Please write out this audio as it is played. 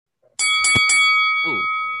Ooh.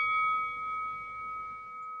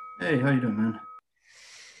 Hey, how you doing, man?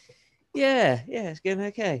 Yeah, it's going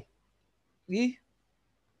okay. You?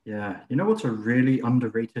 Yeah, you know what's a really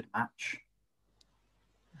underrated match?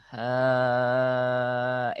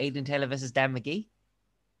 Aiden Taylor versus Dan McGee.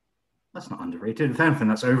 That's not underrated. If anything,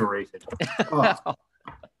 that's overrated. Oh, I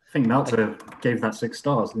think Meltzer gave that 6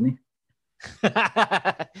 stars, didn't he?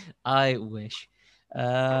 I wish.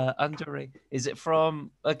 Underrated. Is it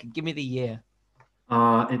from? Okay, give me the year.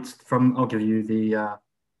 It's from. I'll give you the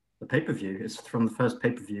pay-per-view. It's from the first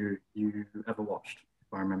pay-per-view you ever watched,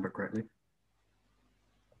 if I remember correctly.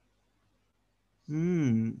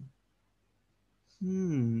 Hmm.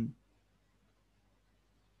 Hmm.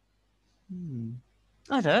 Hmm.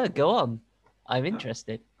 I don't know. Go on. I'm Uh,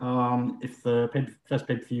 interested. if the first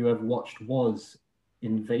pay-per-view you ever watched was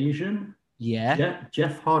Invasion, Yeah.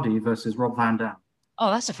 Jeff Hardy versus Rob Van Dam.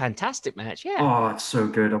 Oh, that's a fantastic match. Yeah, Oh, it's so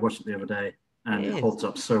good. I watched it the other day, it and it is. holds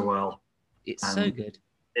up so well. It's so And good.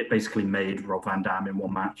 it basically made Rob Van Dam in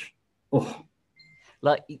one match. Oh,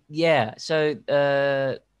 Like, yeah. So,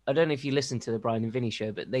 I don't know if you listen to the Brian and Vinny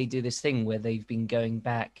show, but they do this thing where they've been going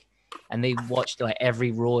back and they've watched like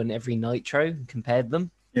every Raw and every Nitro and compared them.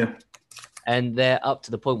 yeah. And they're up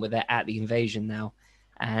to the point where they're at the Invasion now.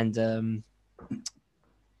 And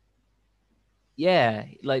yeah,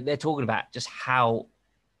 like they're talking about just how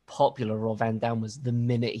popular Rob Van Dam was the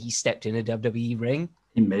minute he stepped in a WWE ring.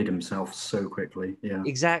 He made himself so quickly. Yeah.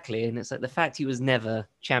 Exactly. And it's like the fact he was never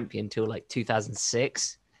champion till like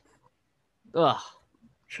 2006. Ugh.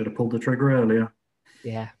 Should have pulled the trigger earlier.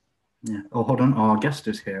 Yeah. Yeah. Oh, hold on. Our guest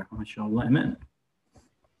is here. I shall let him in.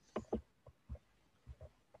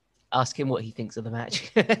 Ask him what he thinks of the match.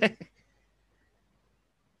 Yeah,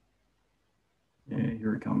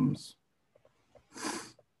 here he comes.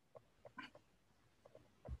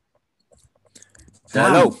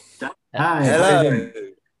 Hello. Hi, Hello. how you doing?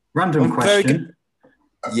 Random I'm very question.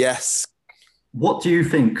 Yes. What do you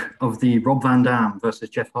think of the Rob Van Dam versus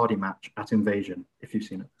Jeff Hardy match at Invasion, if you've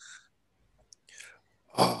seen it?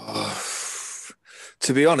 Oh,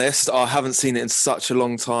 to be honest, I haven't seen it in such a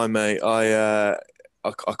long time, mate. I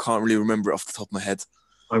can't really remember it off the top of my head.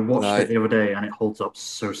 I watched it Like, the other day and it holds up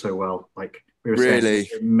so well. Like we were saying, really,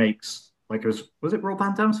 it makes like it was it Rob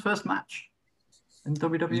Van Dam's first match in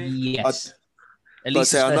WWE? I, Yes. At like I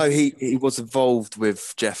least say, his I know first. he was involved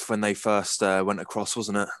with Jeff when they first went across,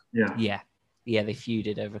 wasn't it? Yeah. Yeah. Yeah, they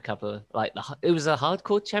feuded over a couple of like it was a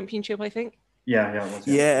hardcore championship, I think. Yeah, it was,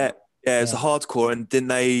 yeah. Yeah, it was a Yeah. hardcore, and didn't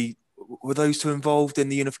they? Were those two involved in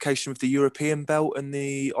the unification of the European belt and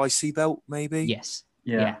the IC belt? Maybe. Yes.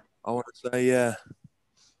 Yeah. Yeah. I want to say, yeah.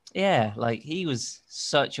 Yeah. Like he was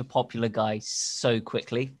such a popular guy so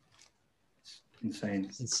quickly. Insane.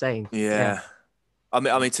 It's insane. Yeah. Yeah. I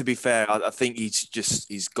mean, to be fair, I think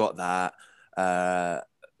he's got that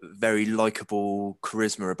very likable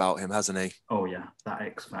charisma about him, hasn't he? Oh yeah, that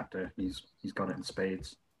X Factor. He's got it in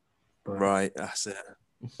spades. But Right, that's it.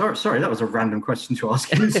 sorry, that was a random question to ask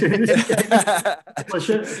you. I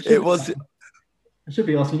It was. I should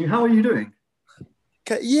be asking you, how are you doing?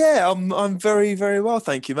 Okay, yeah, I'm very very well,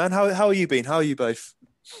 thank you, man. How are you been? How are you both?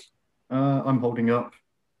 I'm holding up.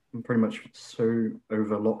 I'm pretty much so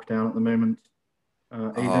over lockdown at the moment. Oh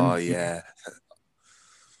Aiden, yeah,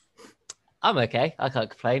 I'm okay. I can't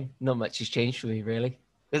complain. Not much has changed for me, really.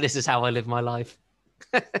 This is how I live my life.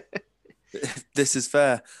 this is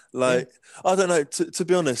fair. Like, I don't know. To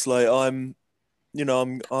be honest, like I'm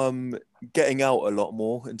getting out a lot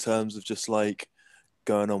more in terms of just like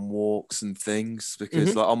going on walks and things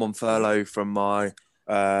because like I'm on furlough from my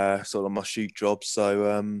sort of my shoot job.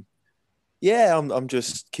 So yeah, I'm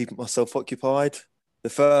just keeping myself occupied. The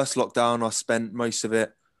first lockdown, I spent most of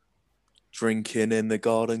it drinking in the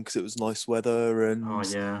garden because it was nice weather oh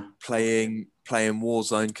and yeah, playing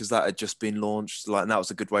Warzone because that had just been launched. Like, and that was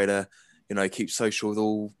a good way to keep social with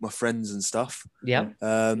all my friends and stuff. Yep.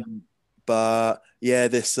 But yeah,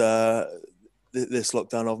 this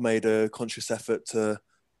lockdown, I've made a conscious effort to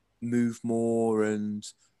move more, and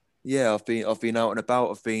yeah, I've been out and about.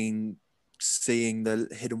 I've been seeing the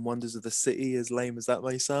hidden wonders of the city, as lame as that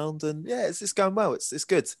may sound, and yeah, it's going well. It's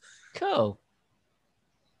good. Cool.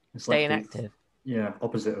 it's like Staying the active.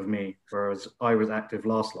 opposite of me. Whereas I was active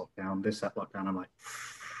last lockdown, this lockdown, I'm like,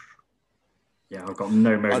 yeah, I've got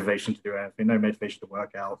no I, motivation to do anything, no motivation to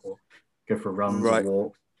work out or go for runs or right.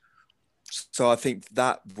 walks. So I think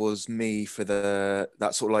that was me for that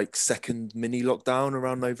sort of like second mini lockdown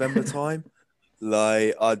around November time.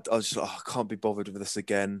 Like I was just like, I can't be bothered with this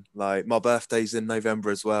again. Like my birthday's in November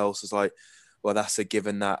as well, so it's like, well, that's a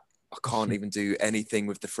given that I can't even do anything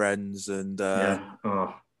with the friends, and Yeah.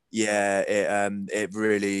 Oh, yeah, it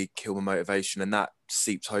really killed my motivation, and that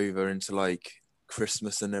seeped over into like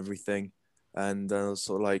Christmas and everything. And I was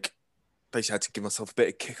sort of like, basically had to give myself a bit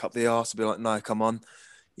of kick up the arse to be like, no, come on,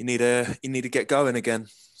 you need to get going again.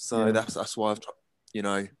 So Yeah. that's why I've, you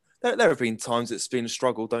know, there have been times it's been a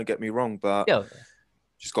struggle. Don't get me wrong, but Yeah.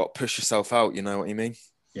 just got to push yourself out. You know what I mean?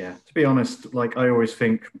 Yeah. To be honest, like I always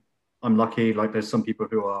think I'm lucky. Like there's some people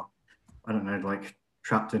who are, I don't know, like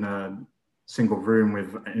trapped in a single room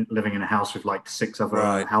with living in a house with like 6 other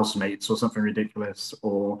Right. housemates or something ridiculous,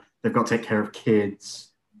 or they've got to take care of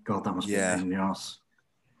kids. God, that must be a Yeah. pain in the ass.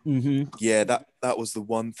 Yeah, that was the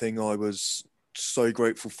one thing I was so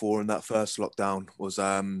grateful for in that first lockdown was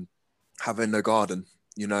having a garden.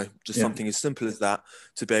 You know, just Yeah. something as simple as that,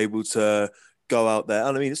 to be able to go out there.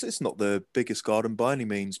 And I mean, it's not the biggest garden by any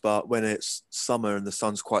means, but when it's summer and the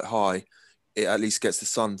sun's quite high, it at least gets the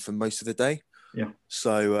sun for most of the day. Yeah.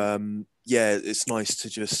 So yeah, it's nice to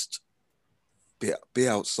just be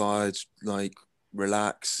outside, like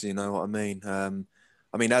relax. You know what I mean?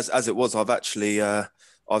 I mean, as it was, I've actually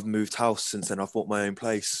I've moved house since then. I've bought my own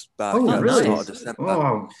place back Oh, at the really? start of December.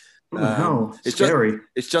 Oh, hell, It's scary.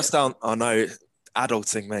 it's just down. I know,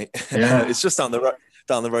 adulting, mate. Yeah. It's just down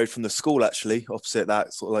the road from the school, actually, opposite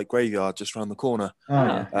that sort of like graveyard, just around the corner. Oh,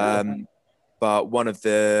 yeah. But one of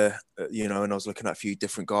the, you know, and I was looking at a few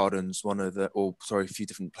different gardens. A few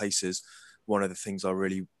different places. One of the things I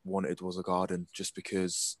really wanted was a garden, just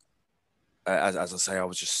because, as I say, I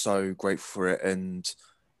was just so grateful for it. And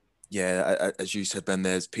yeah, as you said, Ben,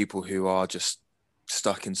 there's people who are just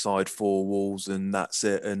stuck inside 4 walls and that's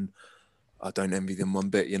it. And I don't envy them one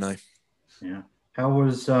bit, you know. Yeah. How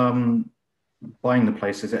was buying the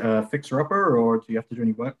place? Is it a fixer-upper, or do you have to do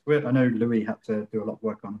any work to it? I know Louis had to do a lot of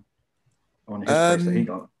work on his place that he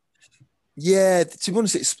got. Yeah, to be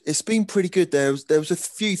honest, it's been pretty good. There was a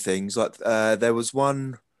few things like there was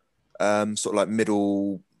one sort of like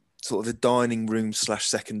middle, sort of the dining room /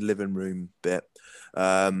 second living room bit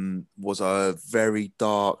was a very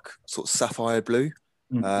dark sort of sapphire blue,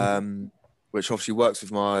 which obviously works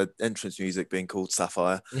with my entrance music being called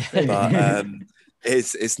Sapphire, but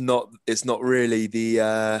it's not really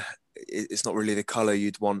the it's not really the color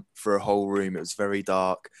you'd want for a whole room. It was very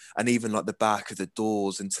dark, and even like the back of the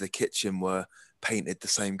doors into the kitchen were painted the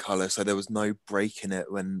same color, so there was no break in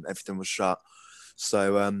it when everything was shut.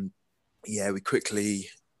 So yeah, we quickly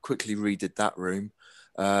redid that room,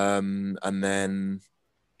 and then,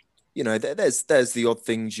 you know, there's the odd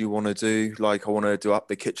things you want to do, like I want to do up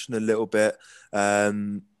the kitchen a little bit.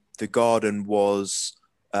 The garden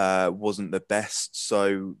wasn't the best,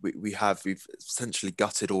 so we've essentially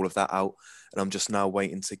gutted all of that out, and I'm just now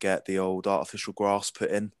waiting to get the old artificial grass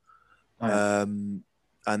put in. And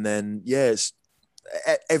then yeah, it's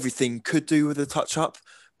everything could do with a touch up,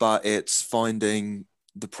 but it's finding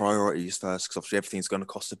the priorities first, because obviously everything's going to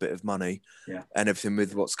cost a bit of money. Yeah. And everything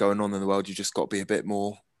with what's going on in the world, you just got to be a bit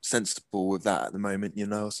more sensible with that at the moment, you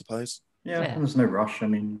know, I suppose. Yeah, and there's no rush. I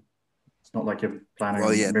mean, it's not like you're planning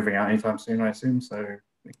on moving out anytime soon, I assume. So,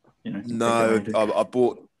 you know. No, I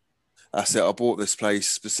bought this place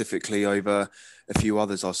specifically over a few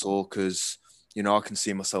others I saw, because, you know, I can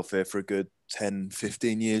see myself here for a good 10,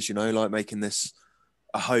 15 years, you know, like making this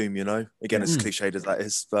a home, you know. Again, as cliched as that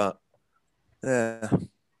is, but yeah.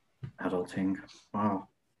 Adulting. Wow.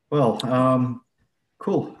 Well,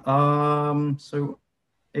 cool. So,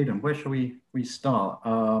 Aidan, where shall we start?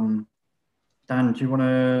 Dan, do you want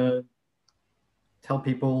to tell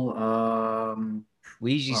people?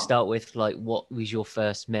 We usually start with like, what was your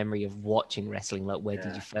first memory of watching wrestling? Like, where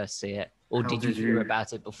did you first see it, or did you hear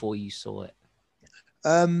about it before you saw it?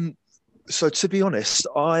 So to be honest,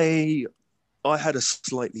 I had a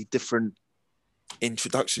slightly different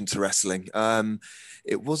introduction to wrestling.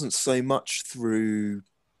 It wasn't so much through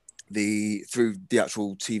the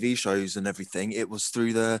actual TV shows and everything. It was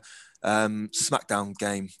through the SmackDown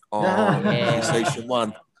game on PlayStation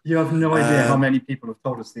 1. You have no idea how many people have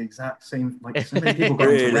told us the exact same. Like, so many people got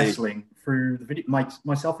into wrestling through the video,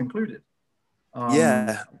 myself included.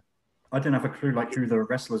 Yeah. I didn't have a clue like who the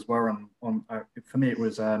wrestlers were on for me it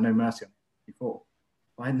was No Mercy on before.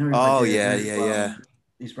 I had no idea who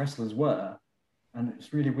these wrestlers were, and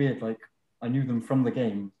it's really weird. Like, I knew them from the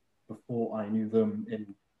game before I knew them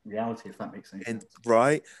in reality, if that makes any sense.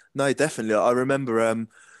 Right? No, definitely. I remember.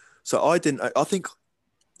 So I didn't. I think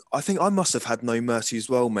I must have had No Mercy as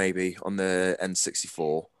well, maybe on the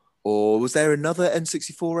N64. Or was there another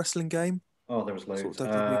N64 wrestling game? Oh, there was loads. Sort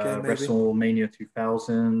of game, WrestleMania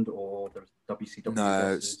 2000, or there was WCW.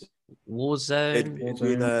 No, Warzone.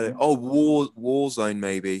 Warzone,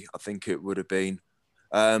 maybe. I think it would have been.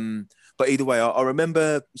 But either way, I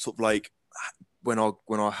remember sort of like when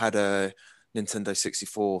I had a Nintendo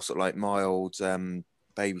 64, sort of like my old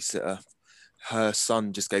babysitter, her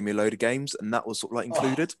son just gave me a load of games, and that was sort of like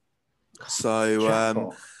included.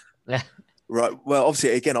 So yeah. right, well,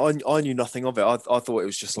 obviously, again, I knew nothing of it. I thought it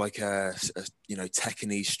was just like a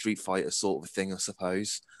Tekken-y Street Fighter sort of thing, I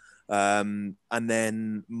suppose. And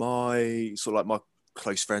then my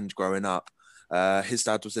close friend growing up, his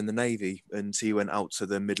dad was in the Navy, and he went out to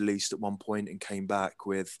the Middle East at one point and came back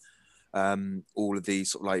with all of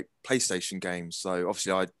these sort of like PlayStation games. So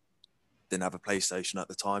obviously I didn't have a PlayStation at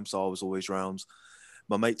the time, so I was always around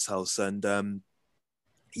my mate's house, and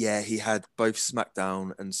yeah, he had both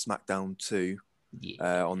SmackDown and SmackDown 2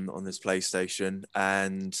 on his PlayStation,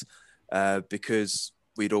 and because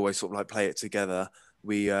we'd always sort of like play it together,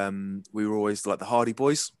 we were always like the Hardy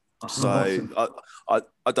Boys. So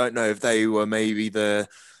I don't know if they were maybe the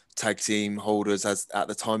tag team holders as at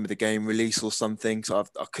the time of the game release or something. So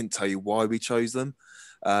I couldn't tell you why we chose them.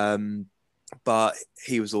 But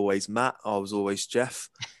he was always Matt. I was always Jeff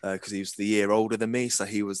because he was the year older than me. So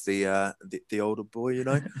he was the older boy, you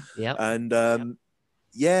know. Yeah. And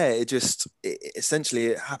yeah, it essentially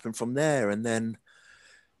it happened from there. And then,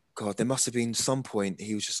 God, there must have been some point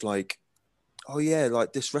he was just like, oh yeah,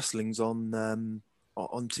 like this wrestling's on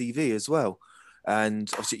TV as well. And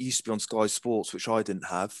obviously it used to be on Sky Sports, which I didn't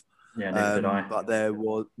have. Yeah, neither did I. But there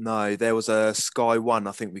was a Sky One.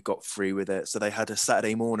 I think we got free with it. So they had a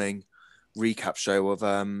Saturday morning recap show of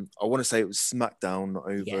I want to say it was SmackDown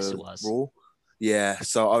over Yes, it was. Raw. Yeah.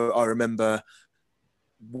 So I remember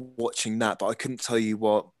watching that, but I couldn't tell you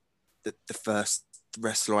what the first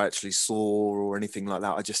wrestler I actually saw or anything like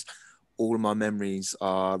that. All of my memories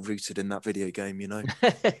are rooted in that video game, you know.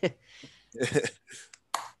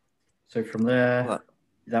 So from there,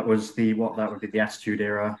 that would be the Attitude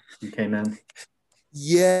Era you came in.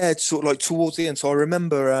 Yeah, sort of like towards the end. So I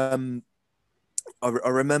remember, I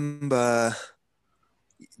remember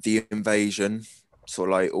the invasion, sort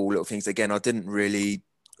of like all little things. Again, I didn't really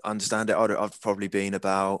understand it. I've probably been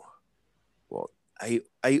about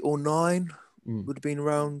eight or nine would have been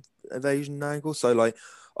around invasion angle. So like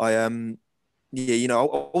I yeah, you know,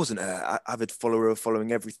 I wasn't an avid follower of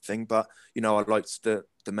following everything, but you know, I liked the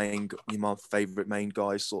main, my favorite main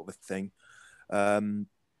guys sort of a thing.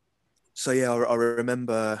 So yeah, I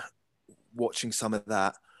remember watching some of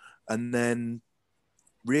that, and then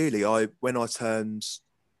really, when I turned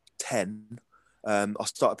 10, I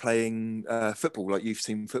started playing football, like youth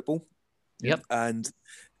team football. Yep. And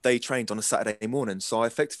they trained on a Saturday morning, so I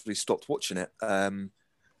effectively stopped watching it.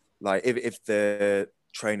 Like if the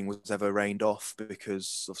training was ever rained off,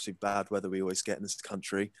 because obviously bad weather we always get in this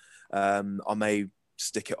country, I may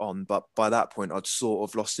stick it on, but by that point I'd sort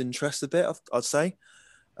of lost interest a bit, I'd say.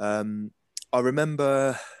 I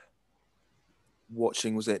remember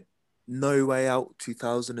watching, was it No Way Out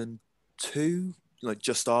 2002, like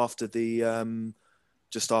just after the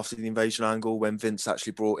invasion angle, when Vince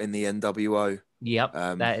actually brought in the NWO. Yep,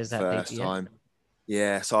 that is that first time.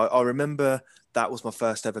 Yeah, so I remember that was my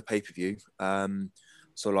first ever pay-per-view.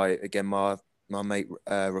 So like again, my mate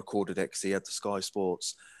recorded it because he had the Sky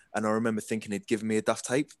Sports, and I remember thinking he'd given me a duff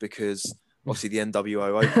tape because obviously the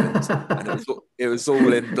NWO opened and it was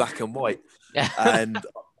all in black and white, and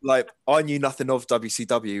like I knew nothing of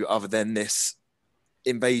WCW other than this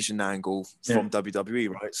invasion angle from WWE,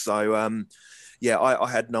 right? So yeah, I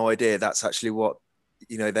had no idea that's actually what,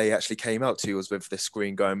 you know, they actually came out to, was with the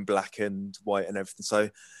screen going black and white and everything. So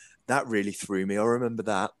that really threw me. I remember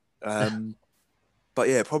that. But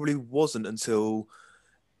yeah, it probably wasn't until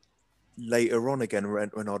later on again,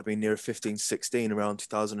 when I'd been near 15, 16, around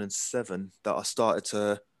 2007, that I started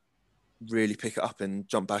to really pick it up and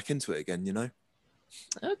jump back into it again, you know?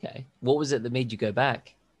 Okay. What was it that made you go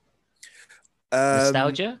back?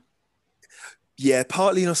 Nostalgia? Yeah,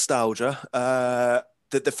 partly nostalgia.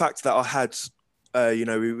 The fact that I had, you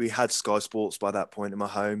know, we had Sky Sports by that point in my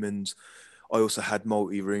home, and I also had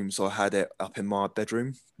multi-room, so I had it up in my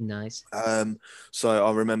bedroom. Nice. So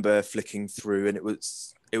I remember flicking through, and it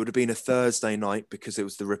would have been a Thursday night because it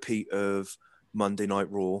was the repeat of Monday Night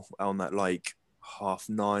Raw on that like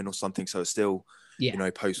 9:30 or something. So it's still, you know,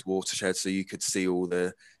 post Watershed, so you could see all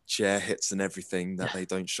the chair hits and everything that they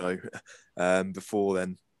don't show before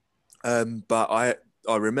then. But I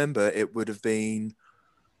remember it would have been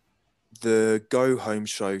the go home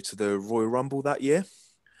show to the Royal Rumble that year,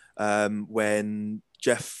 when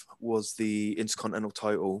Jeff was the Intercontinental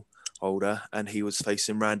title holder and he was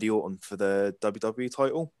facing Randy Orton for the WWE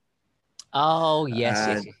title. Oh,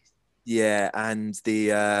 yes. Yeah, and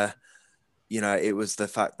the you know, it was the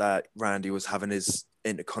fact that Randy was having his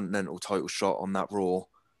Intercontinental title shot on that Raw,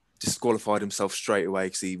 disqualified himself straight away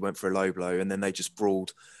because he went for a low blow, and then they just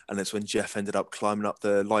brawled. And it's when Jeff ended up climbing up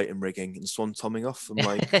the lighting rigging and swan-tomming off from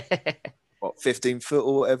like 15 foot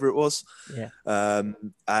or whatever it was. Yeah.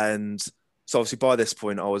 And so obviously by this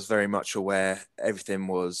point I was very much aware everything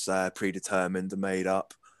was predetermined and made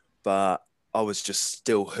up, but I was just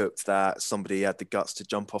still hooked that somebody had the guts to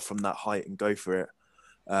jump off from that height and go for it.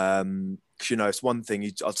 Because, you know, it's one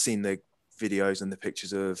thing, I've seen the videos and the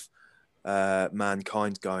pictures of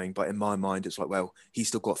Mankind going, but in my mind it's like, well, he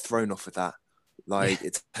still got thrown off with that. Like,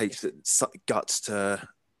 it takes guts to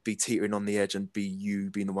be teetering on the edge and be you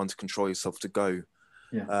being the one to control yourself to go.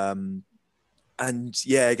 Yeah. And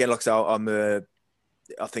yeah, again, like I said,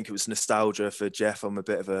 I think it was nostalgia for Jeff. I'm a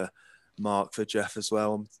bit of a mark for Jeff as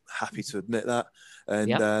well. I'm happy to admit that.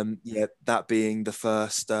 And yeah, that being the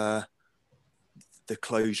first, the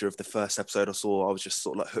closure of the first episode I saw, I was just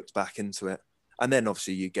sort of like hooked back into it. And then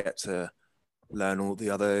obviously you get to learn all the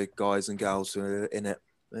other guys and gals who are in it,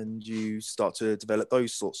 and you start to develop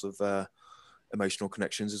those sorts of emotional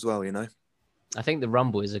connections as well, you know? I think the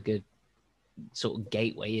Rumble is a good sort of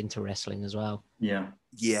gateway into wrestling as well. Yeah,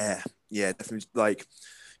 definitely. Like,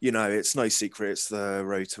 you know, it's no secret it's the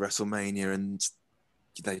road to WrestleMania, and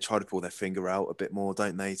they try to pull their finger out a bit more,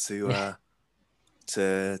 don't they, to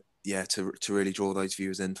really draw those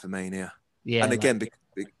viewers in for Mania. Yeah, and again,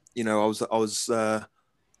 you know, I was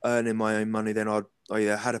earning my own money then. I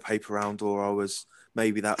either had a paper round, or I was,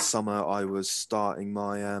 maybe that summer I was starting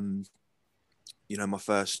my you know, my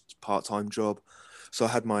first part-time job. So I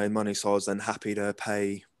had my own money, so I was then happy to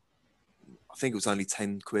pay, I think it was only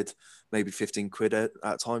 10 quid, maybe 15 quid at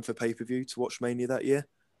a time for pay-per-view to watch Mania that year.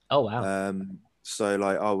 Oh, wow. So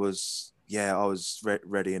like I was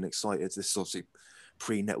ready and excited. This is obviously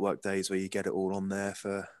pre-network days where you get it all on there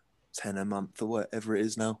for 10 a month or whatever it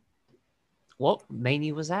is now. What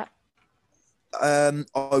Mania was that? I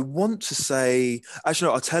want to say, actually,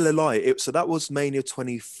 no, I'll tell a lie. So that was Mania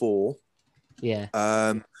 24. Yeah.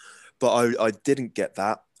 But I didn't get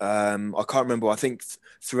that. I can't remember. I think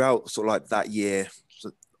throughout sort of like that year,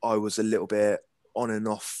 I was a little bit on and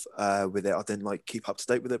off with it. I didn't like keep up to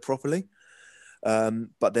date with it properly.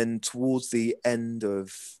 But then towards the end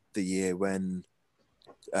of the year, when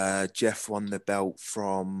Jeff won the belt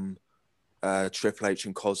from Triple H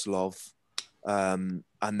and Kozlov, and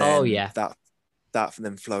then that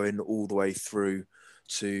then flowing all the way through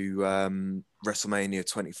to WrestleMania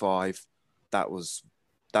 25. That was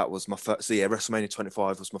my first. So yeah, WrestleMania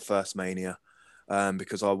 25 was my first Mania,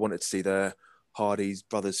 because I wanted to see the Hardy's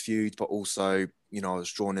brothers feud, but also, you know, I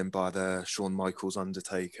was drawn in by the Shawn Michaels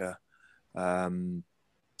Undertaker,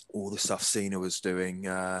 all the stuff Cena was doing.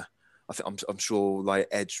 I think I'm sure like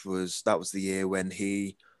Edge that was the year when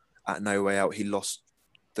he, at No Way Out, he lost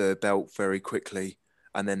the belt very quickly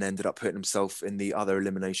and then ended up putting himself in the other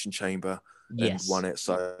Elimination Chamber and won it.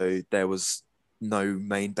 So there was no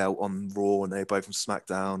main belt on Raw, and they were both from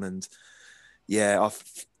SmackDown. And yeah,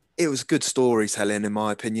 it was good storytelling in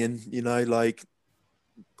my opinion. You know, like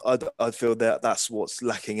I feel that that's what's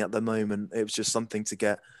lacking at the moment. It was just something to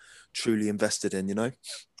get truly invested in, you know?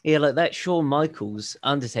 Yeah, like that Shawn Michaels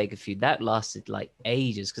Undertaker feud, that lasted like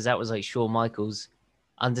ages, because that was like Shawn Michaels.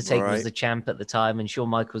 Undertaker was the champ at the time, and Shawn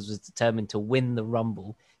Michaels was determined to win the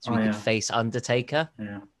Rumble so he could face Undertaker.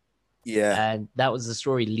 Yeah. And that was the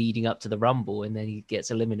story leading up to the Rumble, and then he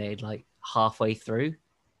gets eliminated like halfway through.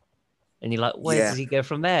 And you're like, where does he go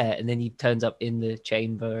from there? And then he turns up in the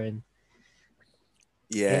chamber, and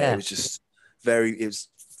it was just very,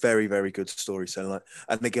 very good storytelling.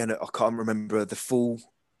 And again, I can't remember the full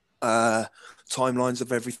timelines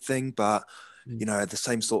of everything, but you know, at the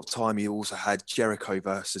same sort of time, you also had Jericho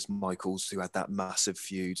versus Michaels, who had that massive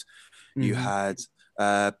feud. You had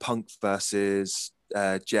Punk versus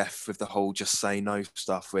Jeff with the whole "just say no"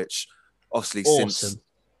 stuff, which obviously since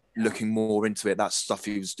looking more into it, that's stuff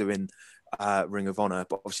he was doing Ring of Honor.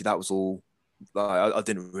 But obviously that was all, I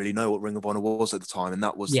didn't really know what Ring of Honor was at the time, and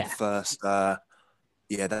that was the first. That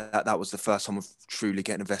was the first time of truly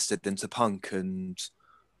getting invested into Punk and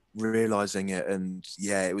realizing it, and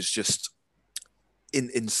it was just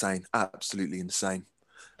insane, absolutely insane.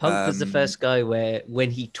 Punk was the first guy where when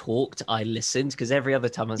he talked, I listened, because every other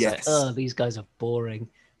time I was like, oh, these guys are boring.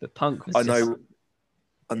 But Punk was I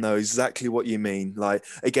know exactly what you mean. Like,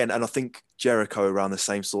 again, and I think Jericho around the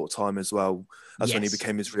same sort of time as well. That's when he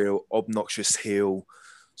became his real obnoxious heel,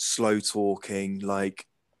 slow talking. Like,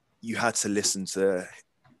 you had to listen to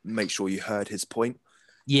make sure you heard his point.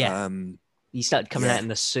 Yeah. He started coming out in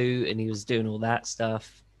the suit, and he was doing all that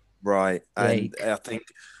stuff. Right. And I think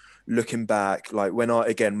looking back, like when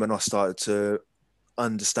I started to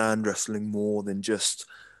understand wrestling more than just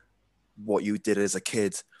what you did as a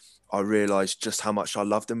kid, I realised just how much I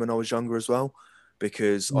loved him when I was younger as well,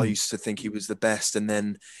 because I used to think he was the best, and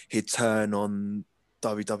then he'd turn on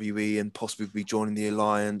WWE and possibly be joining the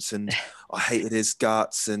Alliance, and I hated his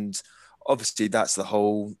guts. And obviously that's the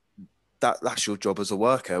whole, that's your job as a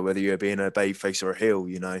worker, whether you're being a babyface or a heel,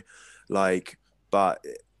 you know, like, but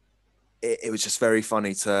it was just very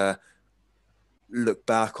funny to look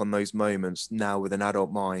back on those moments now with an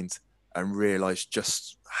adult mind and realize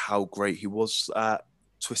just how great he was at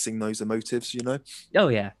twisting those emotives, you know? Oh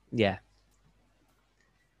yeah. Yeah.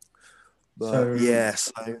 But so, yeah.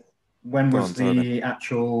 So when was the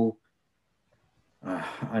actual,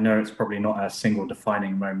 I know it's probably not a single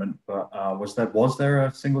defining moment, but was there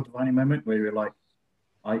a single defining moment where you were like,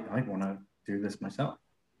 I want to do this myself?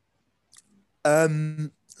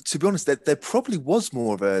 To be honest, there probably was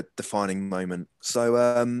more of a defining moment.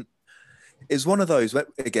 So it's one of those where,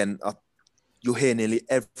 again, you'll hear nearly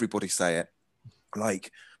everybody say it.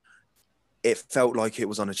 Like, it felt like it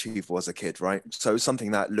was unachievable as a kid, right? So it was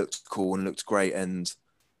something that looked cool and looked great, and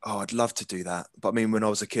I'd love to do that. But I mean, when I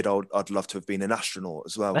was a kid, I'd love to have been an astronaut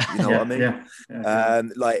as well. You know what I mean? Yeah.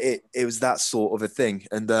 Like it was that sort of a thing.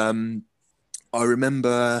 And I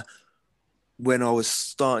remember when I was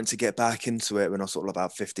starting to get back into it, when I was sort of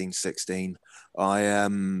about 15, 16,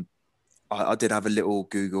 I did have a little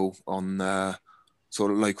Google on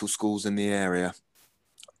sort of local schools in the area.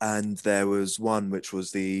 And there was one which was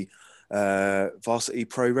the Varsity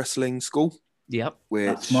Pro Wrestling School. Yep. Which,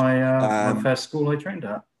 that's my first school I trained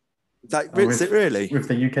at. Is it really? With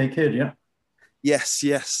the UK kid, yeah.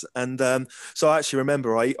 Yes. And so I actually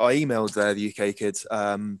remember I emailed the UK kid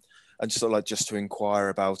and just sort of like just to inquire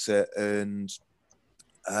about it. And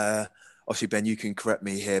obviously, Ben, you can correct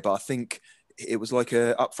me here, but I think it was like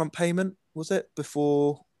a upfront payment, was it,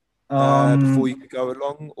 before you could go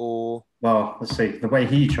along? Or well, let's see. The way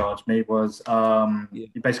he charged me was you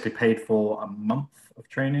basically paid for a month of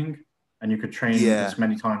training, and you could train as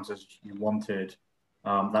many times as you wanted.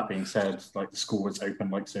 That being said, like the school was open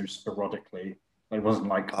like so sporadically. It wasn't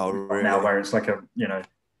like really? Now where it's like a, you know,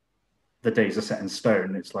 the days are set in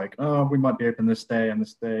stone. It's like, oh, we might be open this day and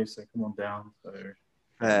this day, so come on down. So it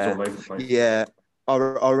was all over the place. Yeah, I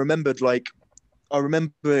remembered I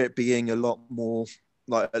remember it being a lot more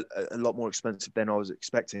a lot more expensive than I was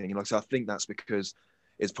expecting. Like, so I think that's because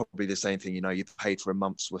it's probably the same thing. You know, you paid for a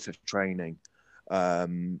month's worth of training,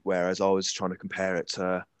 whereas I was trying to compare it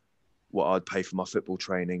to what I'd pay for my football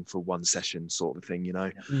training for one session, sort of thing. You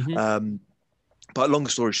know. Mm-hmm. But long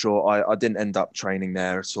story short, I didn't end up training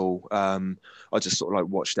there at all. I just sort of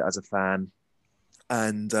like watched it as a fan.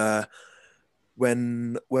 And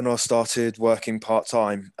when I started working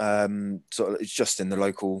part-time, sort of it's just in the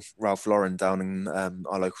local Ralph Lauren down in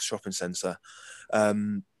our local shopping centre,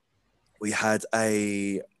 we had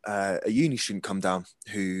a uni student come down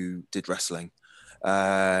who did wrestling.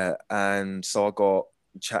 And so I got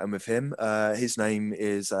chatting with him. His name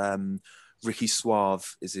is... Ricky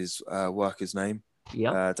Suave is his worker's name.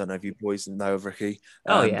 Yeah. I don't know if you boys know of Ricky.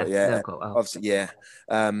 Oh yeah. But yeah. Obviously, yeah.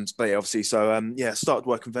 But yeah, obviously, so started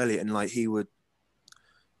working with Elliot, and like he would,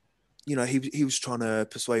 you know, he was trying to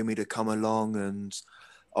persuade me to come along, and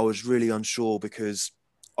I was really unsure because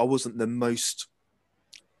I wasn't the most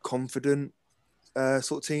confident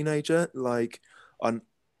sort of teenager. Like, it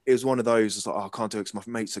was one of those. It's like, oh, I can't do it because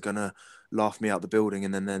my mates are gonna laugh me out the building,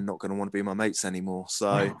 and then they're not gonna want to be my mates anymore.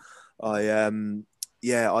 So. I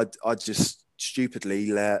just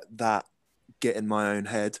stupidly let that get in my own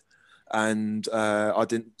head, and I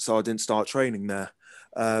didn't start training there.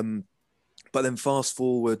 But then fast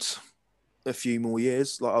forward a few more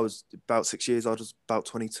years, like I was about 6 years, I was about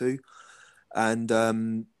 22, and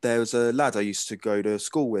there was a lad I used to go to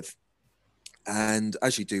school with, and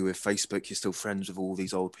as you do with Facebook, you're still friends with all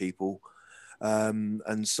these old people,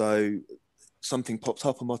 and so something popped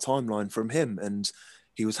up on my timeline from him, and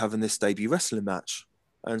he was having this debut wrestling match.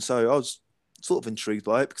 And so I was sort of intrigued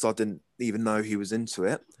by it because I didn't even know he was into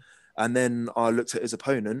it. And then I looked at his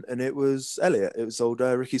opponent, and it was Elliot. It was old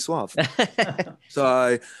Ricky Suave.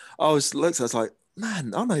 So I was like,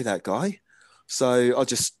 man, I know that guy. So I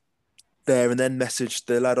just there and then messaged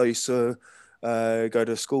the lad I used to go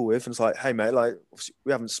to school with, and it's like, hey mate, like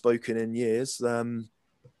we haven't spoken in years.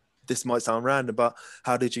 This might sound random, but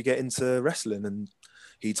how did you get into wrestling? And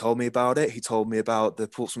he told me about it. He told me about the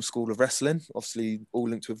Portsmouth School of Wrestling, obviously all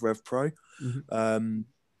linked with Rev Pro. Mm-hmm.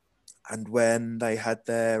 And when they had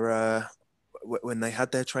their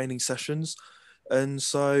training sessions, and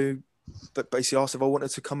so, but basically asked if I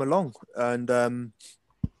wanted to come along, and I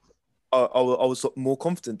was more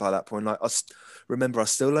confident by that point. Like remember, I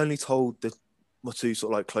still only told my two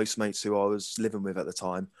sort of like close mates who I was living with at the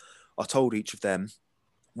time. I told each of them,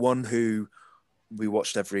 one who we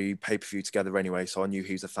watched every pay-per-view together anyway, so I knew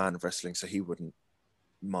he was a fan of wrestling, so he wouldn't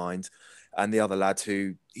mind. And the other lad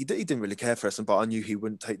who he didn't really care for wrestling, but I knew he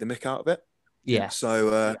wouldn't take the mick out of it. Yeah.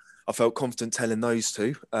 So I felt confident telling those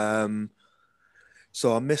two.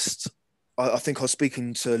 So I missed. I think I was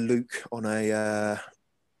speaking to Luke on an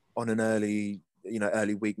early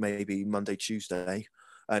week, maybe Monday, Tuesday,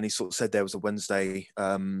 and he sort of said there was a Wednesday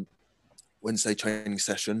training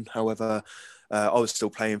session. However, I was still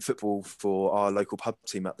playing football for our local pub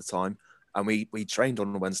team at the time, and we trained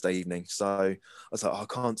on a Wednesday evening. So I was like, I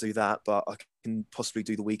can't do that, but I can possibly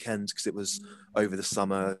do the weekend because it was over the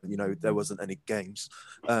summer. There wasn't any games.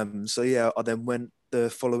 So yeah, I then went the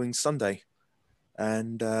following Sunday,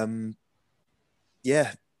 and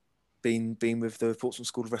been with the Portsmouth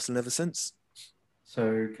School of Wrestling ever since.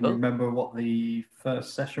 So can you remember what the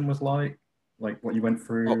first session was like? Like what you went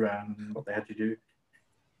through and what they had you do?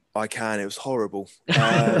 I can. It was horrible.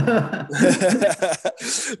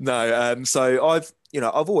 No. So I've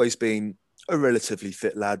always been a relatively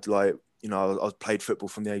fit lad. Like, I played football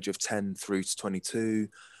from the age of 10 through to 22.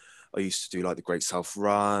 I used to do like the Great South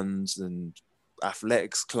runs and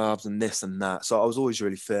athletics clubs and this and that. So I was always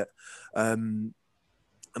really fit. And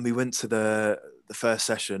we went to the first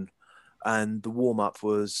session, and the warm up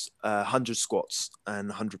was 100 squats and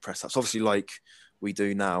 100 press ups. Obviously, like we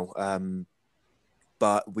do now.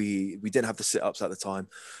 But we didn't have the sit-ups at the time.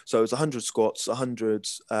 So it was 100 squats, 100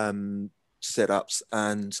 sit-ups,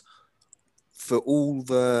 and for all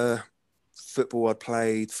the football I'd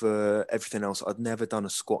played, for everything else, I'd never done a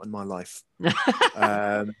squat in my life.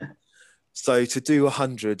 So to do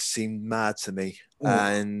 100 seemed mad to me. Ooh.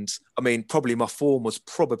 And I mean, probably my form was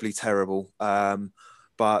probably terrible,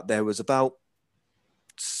 but there was about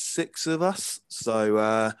 6 of us.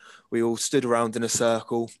 So we all stood around in a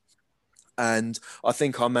circle. And I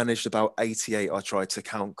think I managed about 88. I tried to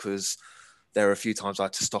count because there were a few times I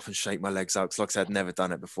had to stop and shake my legs out because, like I said, I'd never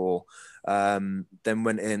done it before. Then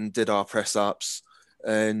went in, did our press ups,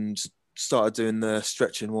 and started doing the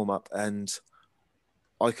stretching warm up. And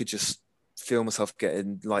I could just feel myself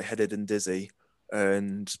getting lightheaded and dizzy.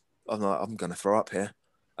 And I'm like, I'm going to throw up here.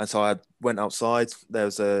 And so I went outside. There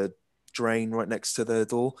was a drain right next to the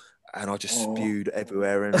door, and I just spewed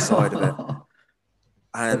everywhere inside of it.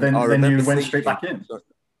 And then you went straight back in.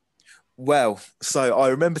 Well, so I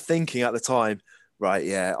remember thinking at the time, right,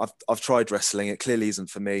 yeah, I've tried wrestling. It clearly isn't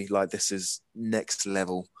for me. Like, this is next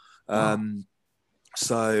level.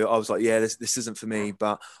 So I was like, yeah, this isn't for me.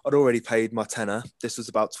 But I'd already paid my tenner. This was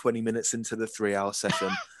about 20 minutes into the 3-hour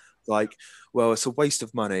session. Like, well, it's a waste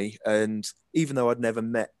of money. And even though I'd never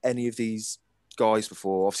met any of these guys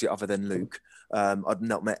before, obviously other than Luke, I'd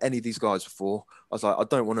not met any of these guys before. I was like, I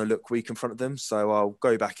don't want to look weak in front of them, so I'll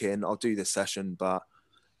go back in. I'll do this session, but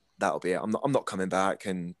that'll be it. I'm not coming back,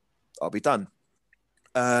 and I'll be done.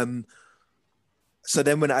 So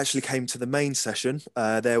then, when it actually came to the main session,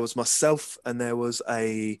 there was myself and there was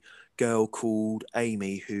a girl called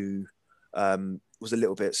Amy who was a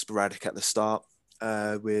little bit sporadic at the start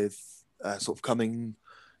with sort of coming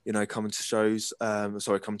to shows.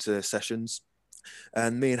 Coming to sessions,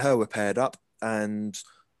 and me and her were paired up. And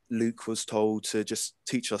Luke was told to just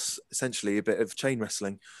teach us essentially a bit of chain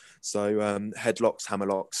wrestling. So headlocks,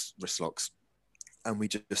 hammerlocks, wrist locks. And we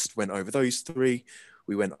just went over those 3.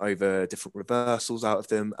 We went over different reversals out of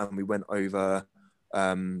them. And we went over,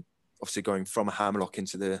 obviously going from a hammerlock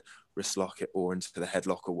into the wrist lock or into the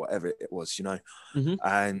headlock or whatever it was, Mm-hmm.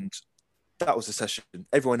 And that was a session.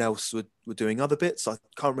 Everyone else were doing other bits. I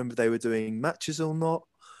can't remember if they were doing matches or not.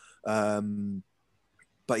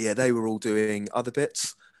 But yeah, they were all doing other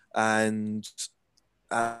bits. And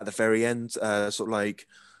at the very end, sort of like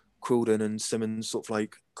Quilden and Simmons sort of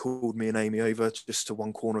like called me and Amy over just to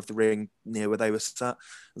one corner of the ring near where they were sat.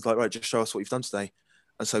 It was like, right, just show us what you've done today.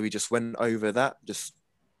 And so we just went over that, just,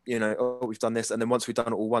 we've done this. And then once we'd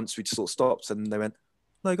done it all once, we just sort of stopped, and they went,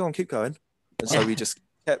 no, go on, keep going. And so we just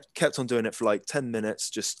kept on doing it for like 10 minutes,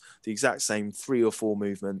 just the exact same 3 or 4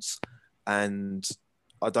 movements. And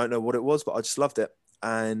I don't know what it was, but I just loved it.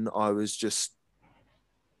 And I was just,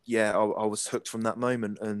 I was hooked from that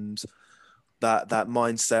moment. And that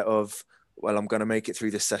mindset of, well, I'm going to make it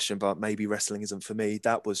through this session, but maybe wrestling isn't for me,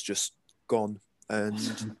 that was just gone.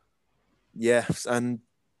 And and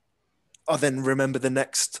I then remember the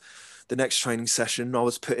next training session,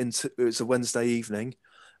 it was a Wednesday evening,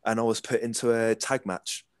 and I was put into a tag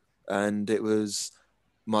match, and it was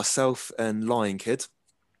myself and Lion Kid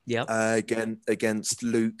against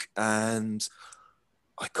Luke, and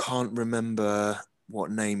I can't remember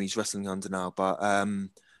what name he's wrestling under now, but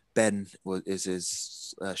Ben is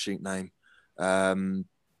his shoot name. But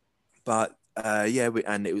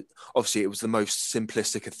and obviously it was the most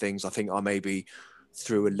simplistic of things. I think I maybe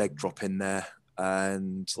threw a leg drop in there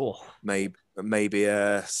and maybe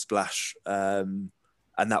a splash, and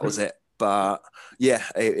that was it. But yeah,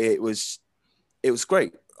 it was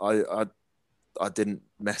great. I didn't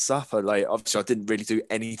mess up. Obviously I didn't really do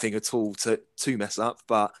anything at all to mess up,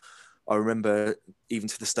 but I remember even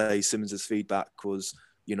to this day, Simmons's feedback was,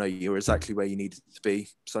 you're exactly where you needed to be.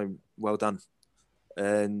 So well done.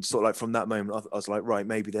 And sort of like from that moment, I was like, right,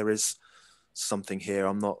 maybe there is something here.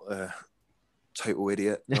 I'm not a total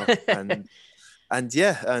idiot.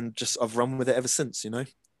 and just I've run with it ever since,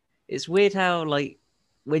 It's weird how like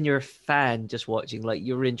when you're a fan just watching, like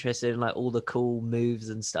you're interested in like all the cool moves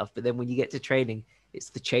and stuff, but then when you get to training, it's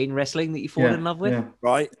the chain wrestling that you fall in love with. Yeah.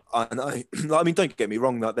 Right. I know. I mean, don't get me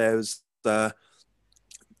wrong, that there's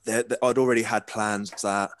I'd already had plans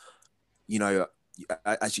that,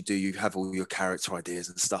 as you do, you have all your character ideas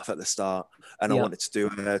and stuff at the start. And I wanted to do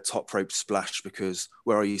a top rope splash because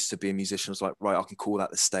where I used to be a musician, I was like, right, I can call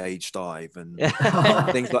that the stage dive and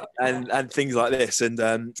things like and things like this.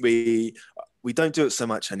 And we don't do it so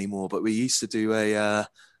much anymore, but we used to do a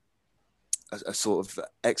sort of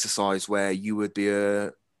exercise where you would be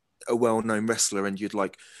a well-known wrestler and you'd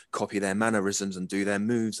like copy their mannerisms and do their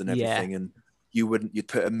moves and everything. And you'd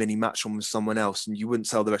put a mini match on with someone else and you wouldn't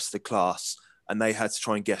tell the rest of the class. And they had to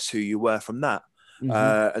try and guess who you were from that.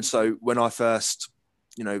 Mm-hmm. And so when I first,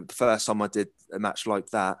 the first time I did a match like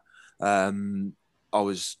that, I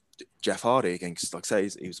was Jeff Hardy again, because like I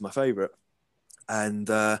say, he was my favorite. And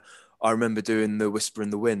I remember doing the Whisper in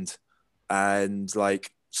the Wind. And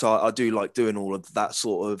so I do like doing all of that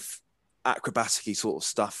sort of acrobatic-y sort of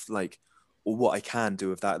stuff, like, or what I can do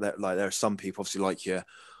with that. Like there are some people obviously like your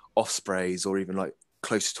Ospreys or even like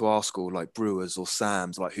closer to our school, like Brewers or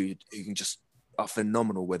Sams, like who can just are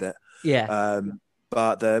phenomenal with it. Yeah.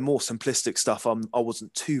 But the more simplistic stuff I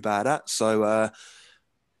wasn't too bad at. So I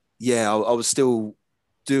was still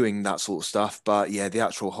doing that sort of stuff. But yeah, the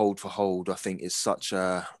actual hold for hold, I think is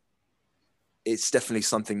it's definitely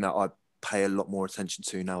something that I pay a lot more attention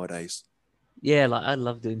to nowadays. Yeah, like I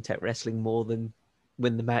love doing tech wrestling more than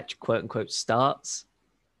when the match quote unquote starts.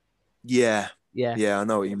 Yeah, I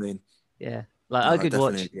know what you mean. Yeah, like I could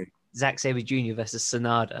watch Zack Sabre Jr. versus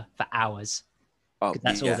Sonata for hours. Oh,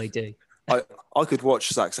 that's all they do. I could watch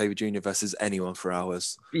Zack Sabre Jr. versus anyone for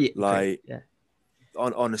hours. Yeah,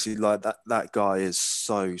 honestly, like that guy is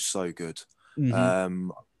so good.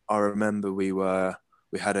 Mm-hmm. I remember we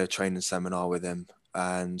had a training seminar with him,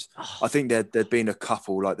 and I think there'd been a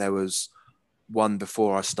couple. Like there was one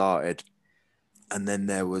before I started, and then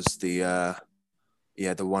there was the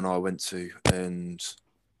one I went to, and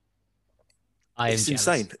it's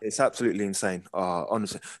insane. It's absolutely insane.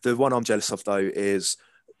 Honestly, the one I'm jealous of though is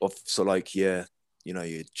of sort of like your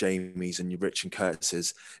Jamies and your Rich and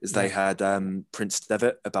Curtis's. They had Prince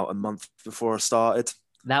Devitt about a month before I started.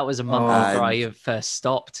 That was a month after I first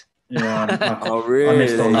stopped. Yeah. Oh really? I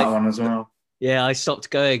missed on that one as well. Yeah, I stopped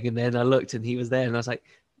going and then I looked and he was there and I was like,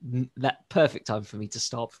 that perfect time for me to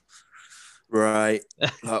stop. Right.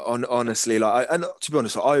 Honestly, and to be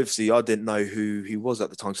honest, I didn't know who he was at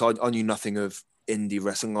the time. So I knew nothing of indie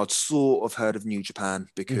wrestling. I'd sort of heard of New Japan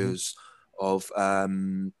because of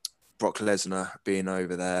Brock Lesnar being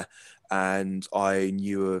over there. And I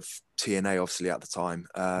knew of TNA obviously at the time.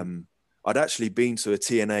 I'd actually been to a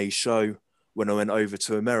TNA show when I went over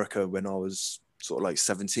to America when I was sort of like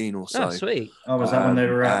 17 or so. Oh, sweet. Oh, was that when they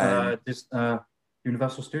were at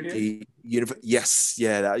Universal Studios? Yes,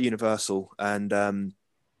 that Universal. And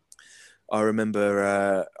I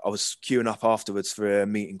remember I was queuing up afterwards for a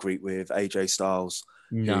meet and greet with AJ Styles.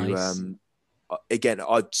 Nice. Who, again,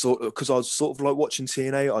 because I was sort of like watching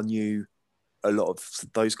TNA, I knew a lot of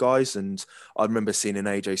those guys. And I remember seeing an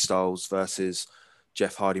AJ Styles versus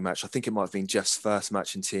Jeff Hardy match. I think it might have been Jeff's first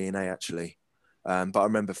match in TNA, actually. But I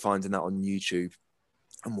remember finding that on YouTube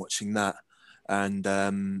and watching that. And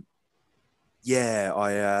as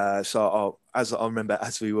I remember,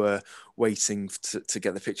 as we were waiting to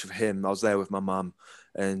get the picture of him, I was there with my mum,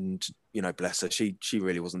 and bless her, she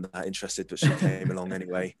really wasn't that interested, but she came along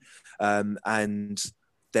anyway. And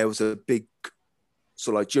there was a big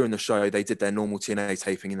sort of like during the show, they did their normal TNA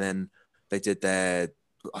taping, and then they did their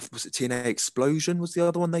TNA Explosion was the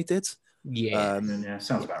other one they did. Yeah,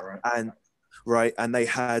 sounds about right. And they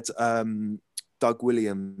had Doug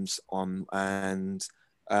Williams on and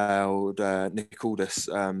Nick Aldis.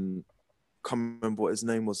 Can't remember what his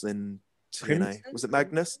name was in TNA. Crimson? Was it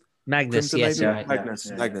Magnus? Magnus, Crimson, yes, maybe? right.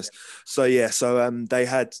 Magnus. So they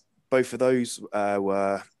had both of those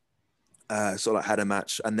were sort of like had a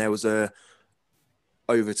match, and there was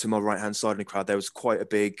over to my right hand side of the crowd. There was quite a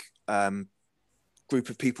big group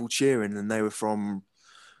of people cheering, and they were from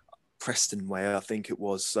Preston way, I think it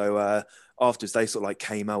was. So afterwards, they sort of like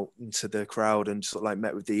came out into the crowd and sort of like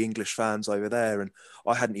met with the English fans over there, and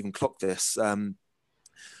I hadn't even clocked this.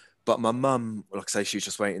 But my mum, like I say, she was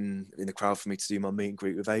just waiting in the crowd for me to do my meet and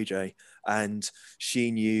greet with AJ, and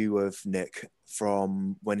she knew of Nick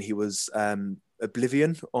from when he was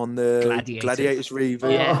Oblivion on the Gladiators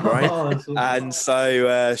reboot, right? And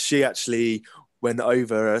so she actually went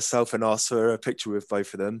over herself and asked for a picture with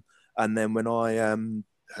both of them. And then when I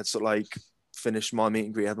had sort of like finished my meet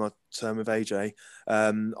and greet, had my term with AJ,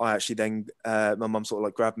 I actually then, my mum sort of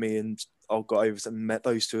like grabbed me and I got over and met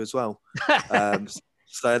those two as well.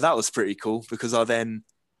 So that was pretty cool, because I then,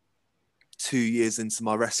 2 years into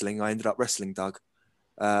my wrestling, I ended up wrestling Doug.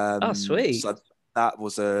 Oh, sweet. So that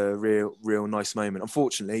was a real nice moment.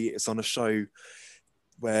 Unfortunately, it's on a show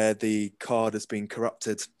where the card has been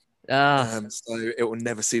corrupted. So it will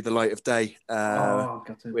never see the light of day,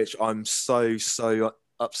 which I'm so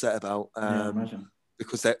upset about,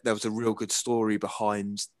 because there was a real good story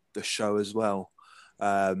behind the show as well.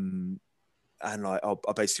 And I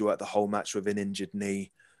basically worked the whole match with an injured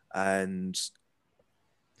knee, and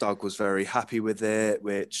Doug was very happy with it,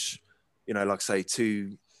 which, you know, like I say,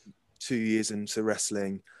 two years into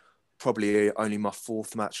wrestling, probably only my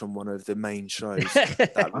fourth match on one of the main shows.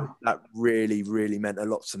 that really meant a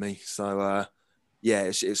lot to me. So yeah,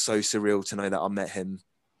 it's so surreal to know that I met him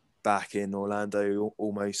back in Orlando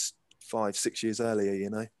almost 5-6 years earlier,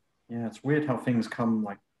 you know. Yeah, it's weird how things come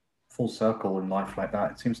like full circle in life like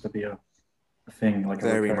that. It seems to be a thing, like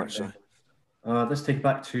very much so. Let's take it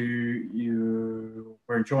back to you.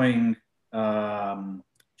 We're enjoying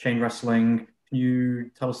chain wrestling. Can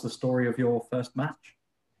you tell us the story of your first match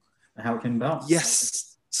and how it came about?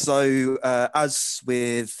 Yes. So as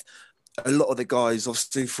with a lot of the guys,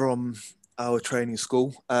 obviously from our training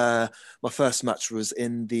school, my first match was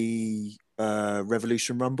in the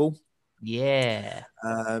Revolution Rumble. Yeah.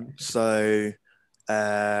 So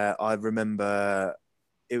I remember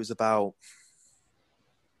it was about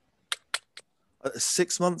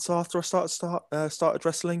 6 months after I started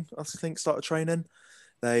wrestling, I think, started training.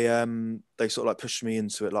 They sort of like pushed me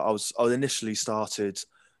into it. Like I initially started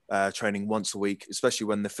training once a week, especially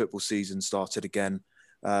when the football season started again.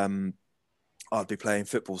 I'd be playing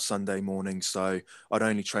football Sunday morning, so I'd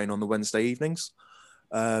only train on the Wednesday evenings.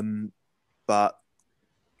 But,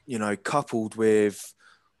 you know, coupled with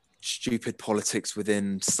stupid politics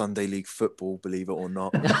within Sunday League football, believe it or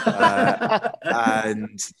not,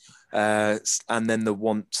 and then the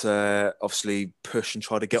want to obviously push and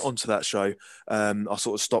try to get onto that show, I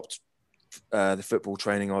sort of stopped the football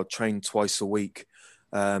training. I'd train twice a week.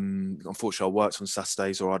 Unfortunately, I worked on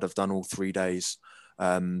Saturdays, or I'd have done all 3 days.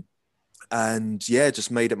 And yeah,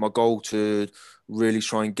 just made it my goal to really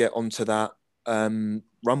try and get onto that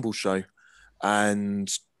Rumble show. And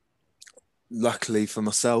luckily for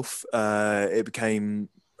myself, it became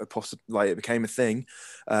a thing,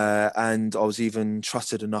 and I was even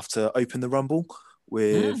trusted enough to open the Rumble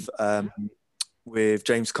with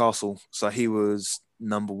James Castle. So he was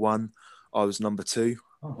number 1, I was number 2.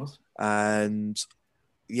 Oh, awesome. And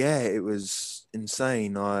yeah, it was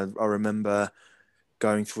insane. I remember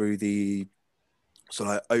going through the sort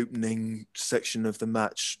of like opening section of the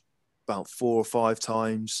match about 4 or 5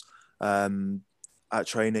 times at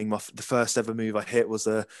training. The first ever move I hit was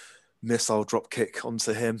a missile drop kick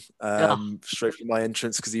onto him, straight from my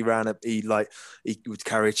entrance, because he would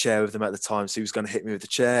carry a chair with him at the time, so he was going to hit me with the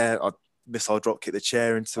chair. I missile drop kick the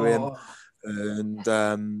chair into him, and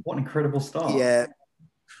what an incredible start! Yeah,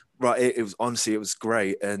 right. It was honestly, it was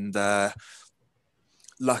great, and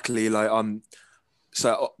luckily,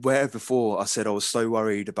 so where before I said I was so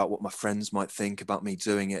worried about what my friends might think about me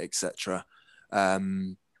doing it, etc.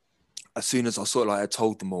 As soon as I sort of like I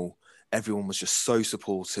told them all, everyone was just so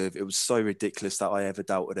supportive. It was so ridiculous that I ever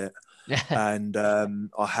doubted it. And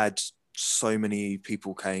I had so many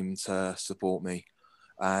people came to support me.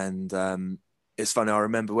 And it's funny, I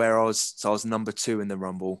remember where I was number 2 in the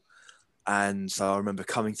Rumble. And so I remember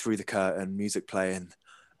coming through the curtain, music playing,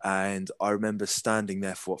 and I remember standing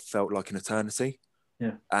there for what felt like an eternity.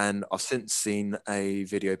 Yeah. And I've since seen a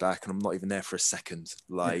video back, and I'm not even there for a second.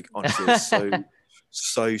 Like, honestly, it's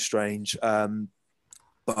so strange.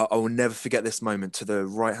 But I will never forget this moment. To the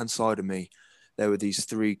right-hand side of me, there were these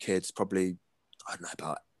 3 kids, probably, I don't know,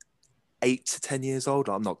 about 8 to 10 years old.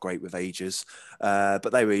 I'm not great with ages,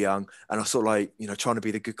 but they were young. And I sort of like, you know, trying to be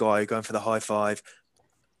the good guy, going for the high five.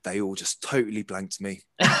 They all just totally blanked me.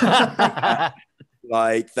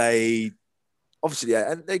 Like, they... Obviously,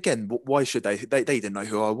 yeah, and again, why should they? They didn't know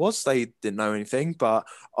who I was. They didn't know anything, but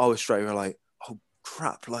I was straight away like, oh,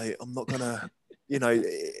 crap, like, I'm not going to... you know,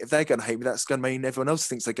 if they're going to hate me, that's going to mean everyone else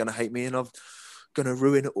thinks they're going to hate me, and I'm going to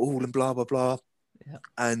ruin it all and blah, blah, blah. Yeah.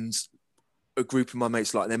 And a group of my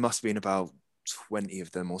mates, like there must have been about 20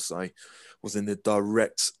 of them or so, was in the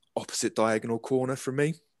direct opposite diagonal corner from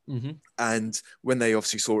me. Mm-hmm. And when they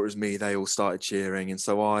obviously saw it was me, they all started cheering. And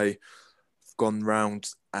so I've gone round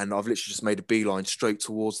and I've literally just made a beeline straight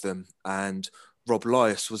towards them. And Rob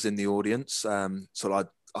Lias was in the audience. So I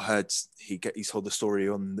heard he told the story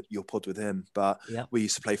on your pod with him, but we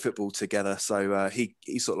used to play football together. So he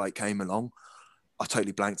sort of like came along. I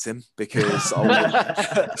totally blanked him because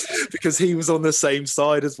because he was on the same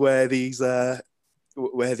side as where these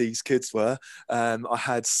kids were. I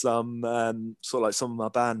had some sort of like some of my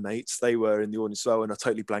bandmates, they were in the audience as well, and I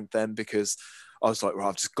totally blanked them because I was like, right,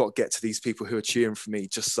 I've just got to get to these people who are cheering for me,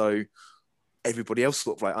 just so everybody else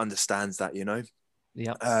sort of like understands that, you know.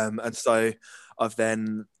 Yeah. And so I've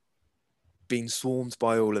then been swarmed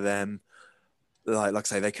by all of them. Like I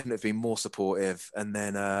say, they couldn't have been more supportive. And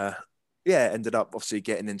then ended up obviously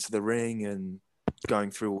getting into the ring and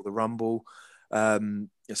going through all the rumble.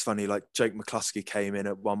 It's funny, like Jake McCluskey came in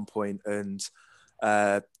at one point and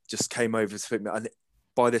just came over to pick me. And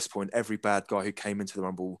by this point, every bad guy who came into the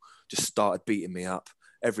rumble just started beating me up.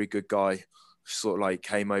 Every good guy sort of like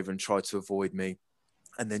came over and tried to avoid me.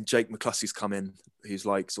 And then Jake McCluskey's come in, who's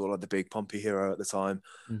like sort of like the big Pompey hero at the time,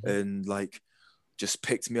 and like just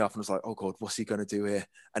picked me up and was like, oh God, what's he going to do here?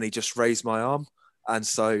 And he just raised my arm. And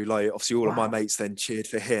so like obviously all of my mates then cheered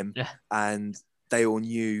for him, and they all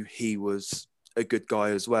knew he was a good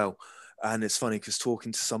guy as well. And it's funny because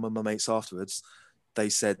talking to some of my mates afterwards, they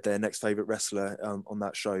said their next favorite wrestler on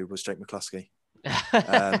that show was Jake McCluskey.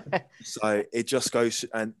 So it just goes,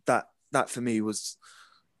 and that for me was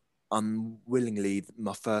unwillingly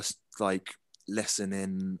my first like lesson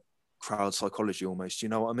in crowd psychology almost, you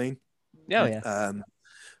know what I mean?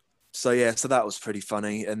 So that was pretty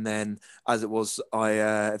funny. And then as it was, I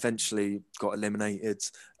eventually got eliminated,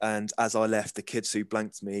 and as I left, the kids who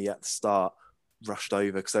blanked me at the start rushed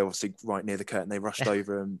over because they were obviously right near the curtain. They rushed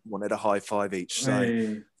over and wanted a high five each,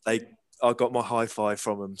 so I got my high five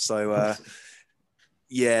from them. So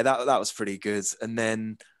that was pretty good. And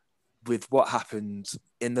then with what happened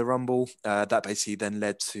in the Rumble, that basically then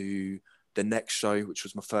led to the next show, which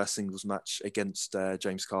was my first singles match against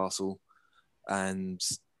James Castle. And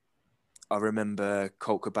I remember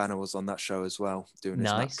Colt Cabana was on that show as well, doing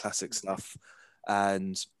his Matt Classic stuff.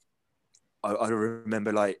 And I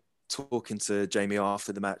remember like talking to Jamie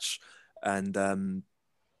after the match, and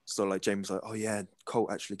so like Jamie was like, oh yeah,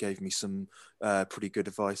 Colt actually gave me some pretty good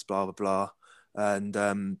advice, blah, blah, blah.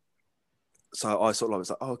 And so I sort of like was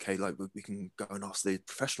like, oh, okay, like we can go and ask the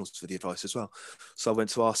professionals for the advice as well. So I went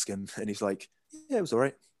to ask him, and he's like, yeah, it was all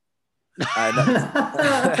right. And,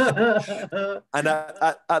 and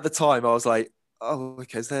at the time I was like, oh,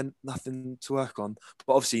 okay, is there nothing to work on?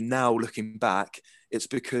 But obviously now looking back, it's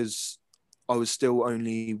because I was still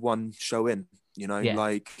only one show in, you know,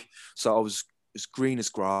 like, so I was as green as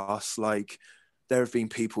grass. Like there have been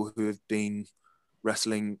people who have been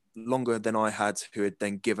wrestling longer than I had who had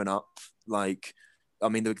then given up. Like, I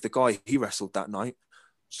mean, the guy he wrestled that night,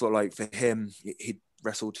 sort of like for him, he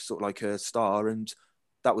wrestled sort of like a star, and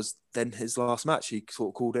that was then his last match. He sort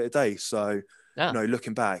of called it a day. So, you know,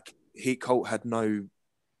 looking back, Colt had no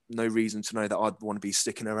reason to know that I'd want to be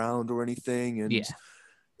sticking around or anything. And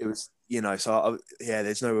it was, you know, so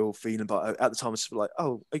there's no real feeling. But at the time, I was like,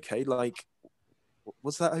 oh, okay, like,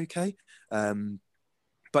 was that okay?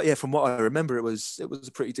 But yeah, from what I remember, it was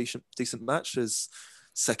a pretty decent match as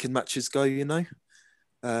second matches go, you know.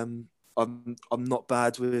 I'm not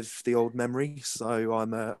bad with the old memory, so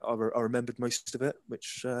I remembered most of it,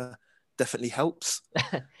 which definitely helps.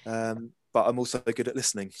 But I'm also good at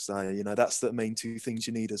listening, so you know that's the main two things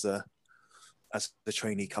you need as a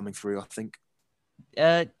trainee coming through, I think.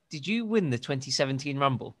 Did you win the 2017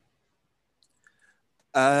 Rumble?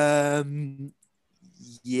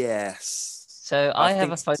 Yes. So I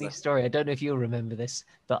have a funny story. I don't know if you'll remember this,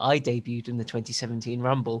 but I debuted in the 2017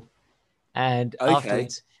 Rumble, and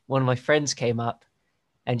afterwards, one of my friends came up,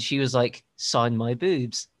 and she was like, "Sign my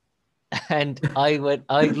boobs," and I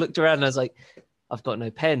looked around, and I was like, "I've got no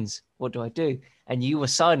pens. What do I do?" And you were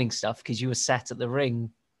signing stuff because you were sat at the ring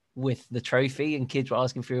with the trophy, and kids were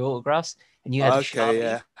asking for your autographs, and you had a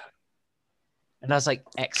Sharpie. And I was like,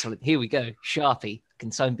 "Excellent, here we go, Sharpie.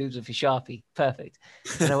 Can sign boobs with a Sharpie, perfect."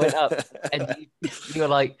 And I went up, and you were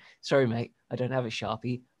like, "Sorry, mate, I don't have a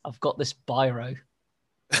Sharpie. I've got this biro."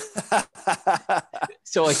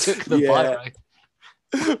 So I took the biro.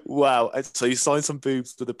 Wow! So you signed some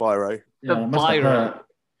boobs with a biro. The biro.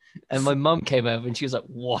 And my mum came over, and she was like,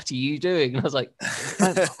 "What are you doing?" And I was like,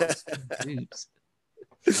 "Boobs."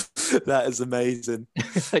 That is amazing.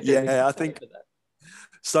 I think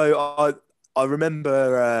so. I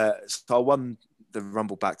remember. So I won the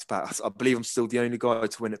Rumble back to back. I believe I'm still the only guy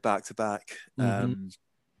to win it back to back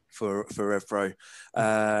for Rev Pro,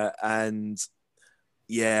 and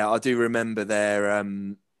yeah, I do remember there.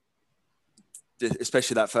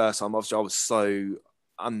 Especially that first time, obviously I was so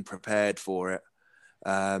unprepared for it.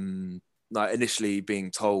 Like initially being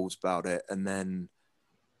told about it, and then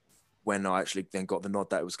when I actually then got the nod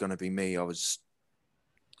that it was going to be me, I was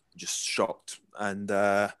just shocked. And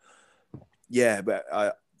but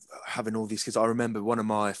having all these kids, I remember one of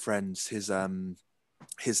my friends, his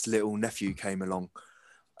little nephew came along,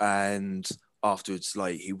 and afterwards,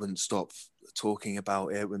 like he wouldn't stop talking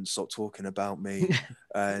about it, wouldn't stop talking about me.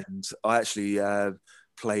 And I actually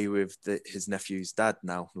play with his nephew's dad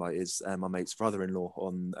now, like his my mate's brother-in-law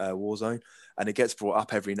on Warzone, and it gets brought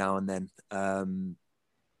up every now and then.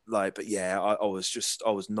 But yeah, I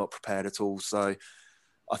was not prepared at all. So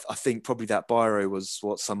I think probably that biro was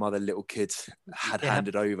what some other little kid had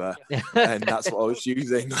handed over, and that's what I was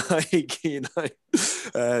using. Like, you know,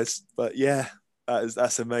 but yeah,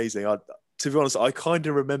 that's amazing. To be honest, I kind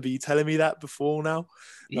of remember you telling me that before now.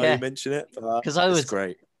 You mention it, because I was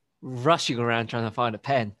great. Rushing around trying to find a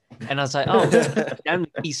pen, and I was like, "Oh, and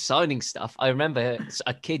he's signing stuff." I remember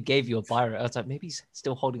a kid gave you a biro. I was like, "Maybe he's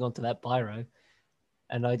still holding on to that biro,"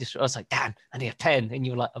 and I was like, "Dan, I need a pen," and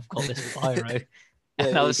you were like, "I've got this biro,"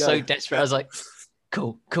 and I was so desperate. I was like,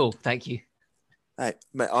 "Cool, thank you." Hey,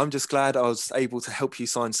 mate, I'm just glad I was able to help you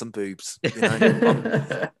sign some boobs. You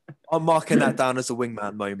know, I'm marking that down as a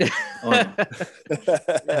wingman moment.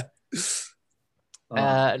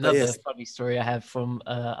 Another funny story I have from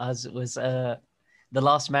us was the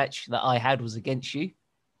last match that I had was against you.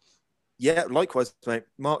 Yeah, likewise, mate.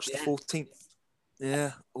 March the 14th.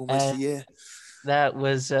 Yeah, almost a year. That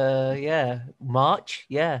was March.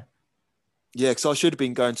 Yeah. Yeah, because I should have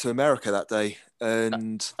been going to America that day,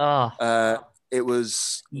 and it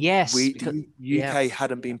was the UK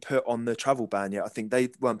hadn't been put on the travel ban yet. I think they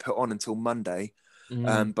weren't put on until Monday,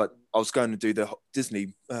 but I was going to do the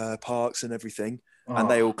Disney parks and everything, and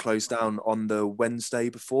they all closed down on the Wednesday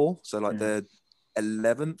before, so like the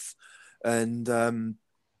 11th, and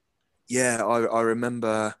I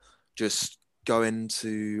remember just going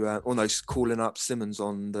to almost calling up Simmons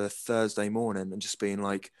on the Thursday morning and just being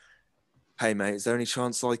like, "Hey mate, is there any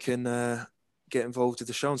chance I can get involved with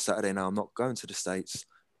the show on Saturday now? I'm not going to the States."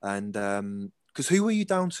 And because who were you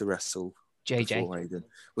down to wrestle? JJ.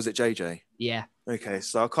 Was it JJ? Yeah. Okay,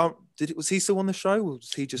 so I can't. Was he still on the show, or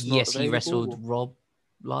was he just not available? Yes, he wrestled Rob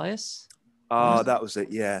Lias. That was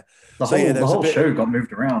it. Yeah. The whole show got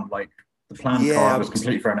moved around. Like the planned card was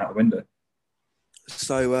completely thrown out the window.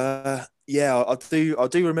 So I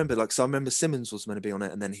do remember. Like, so I remember Simmons was meant to be on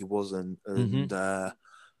it, and then he wasn't. And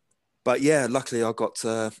but yeah, luckily I got.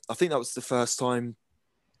 I think that was the first time,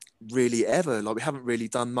 really ever. Like we haven't really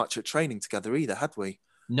done much at training together either, had we?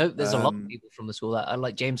 No, there's a lot of people from the school that I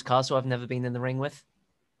like. James Castle, I've never been in the ring with.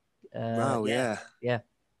 Yeah.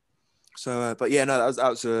 So, but yeah, no,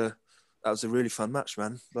 that was a really fun match,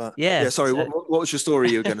 man. But yeah. Sorry, so, what was your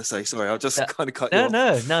story you were going to say? Sorry, I'll just kind of cut you off.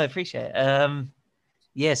 No, I appreciate it.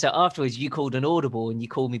 Yeah. So afterwards, you called an audible and you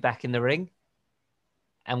called me back in the ring,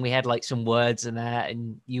 and we had like some words and that,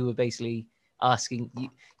 and you were basically asking.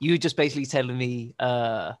 You were just basically telling me,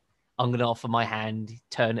 "I'm going to offer my hand,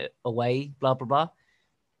 turn it away, blah blah blah."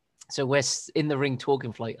 So we're in the ring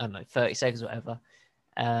talking for like, I don't know, 30 seconds or whatever.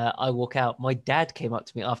 I walk out. My dad came up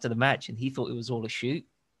to me after the match and he thought it was all a shoot.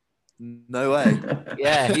 No way.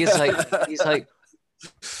 Yeah. He's like,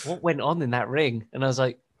 what went on in that ring? And I was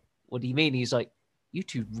like, what do you mean? He's like, you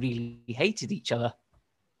two really hated each other.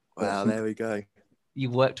 Wow, there we go. You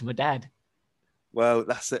worked with my dad. Well,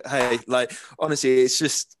 that's it. Hey, like, honestly, it's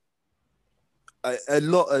just a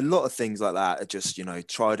lot of things like that are just, you know,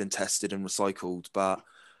 tried and tested and recycled, but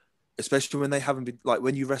especially when they haven't been, like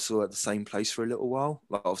when you wrestle at the same place for a little while,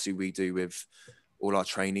 like obviously we do with all our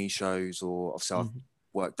trainee shows, or obviously I've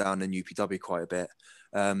worked down in UPW quite a bit.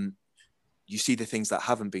 You see the things that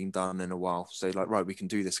haven't been done in a while. So like, right, we can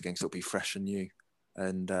do this again, so it'll be fresh and new.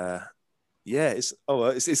 And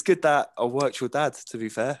it's good that I worked with Dad, to be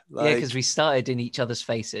fair. Like, because we started in each other's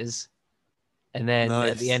faces, and then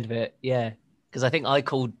at the end of it, because I think I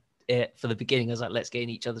called it for the beginning. I was like, let's get in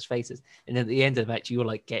each other's faces, and then at the end of the match you were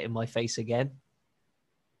like, get in my face again.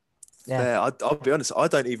 Yeah, I'll be honest, I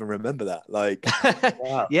don't even remember that. Like,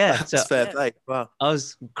 wow. That's fair play. Wow. I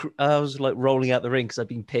was like rolling out the ring because I've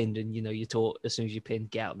been pinned, and you know, you're taught as soon as you pin,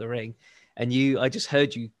 get out of the ring, and I just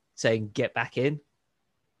heard you saying get back in,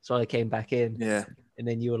 so I came back in, and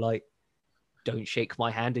then you were like, don't shake my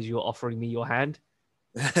hand as you're offering me your hand.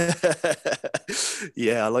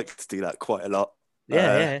 Yeah, I like to do that quite a lot.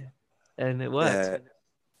 Yeah, and it worked. Yeah.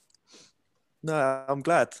 No, I'm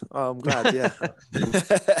glad. Yeah.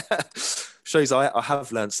 Shows I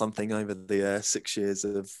have learned something over the 6 years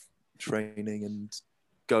of training and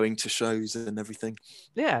going to shows and everything.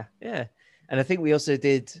 Yeah. And I think we also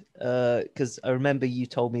did, because I remember you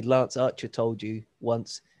told me, Lance Archer told you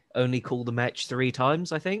once, only call the match 3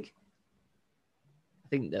 times, I think. I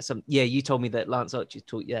think that's you told me that Lance Archer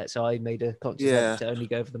taught you that, so I made a conscious effort to only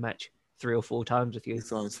go over the match 3 or 4 times with you.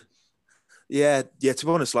 Yeah, to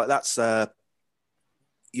be honest, like that's,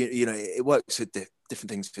 you know, it works with different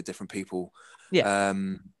things for different people. Yeah.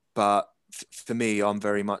 But for me, I'm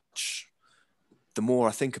very much, the more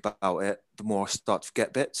I think about it, the more I start to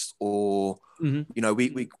forget bits. Or, you know,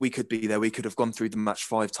 we could be there, we could have gone through the match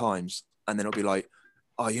 5 times, and then it'll be like,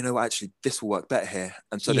 oh, you know what, actually, this will work better here.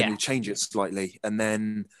 And so then you change it slightly. And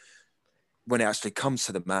then when it actually comes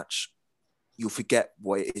to the match, you'll forget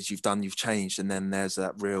what it is you've done, you've changed. And then there's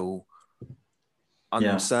that real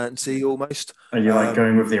uncertainty almost. Are you like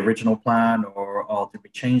going with the original plan, or did we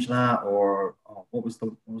change that, or what was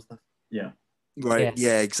the right?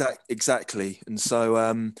 Yeah, exactly. And so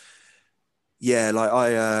like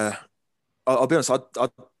I'll be honest, I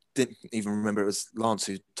didn't even remember it was Lance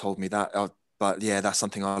who told me that, but yeah, that's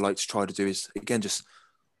something I like to try to do, is again just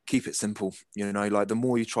keep it simple. You know, like the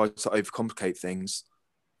more you try to overcomplicate things,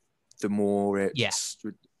 the more it's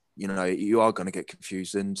you know, you are going to get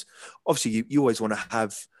confused. And obviously you always want to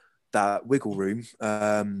have that wiggle room,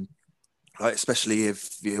 like especially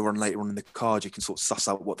if you're on later on in the card, you can sort of suss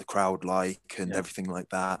out what the crowd like and everything like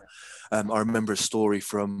that. I remember a story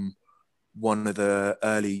from one of the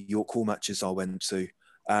early York Hall matches I went to,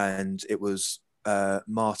 and it was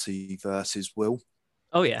Marty versus Will.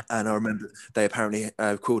 Oh yeah. And I remember they apparently,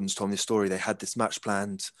 Corden's told me the story, they had this match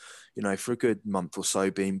planned, you know, for a good month or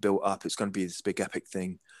so, being built up. It's going to be this big epic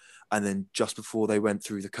thing. And then just before they went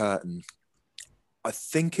through the curtain, I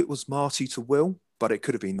think it was Marty to Will, but it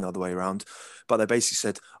could have been the other way around. But they basically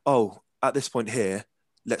said, oh, at this point here,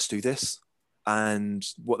 let's do this. And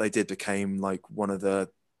what they did became like one of the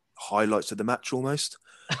highlights of the match almost.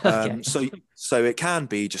 Okay. So it can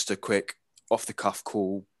be just a quick off the cuff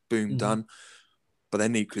call, boom, done. But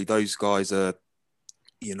then equally, those guys are,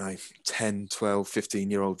 you know, 10, 12,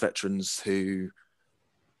 15-year-old veterans who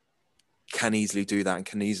can easily do that and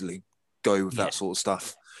can easily go with that sort of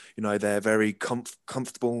stuff. You know, they're very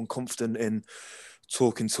comfortable and confident in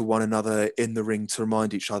talking to one another in the ring to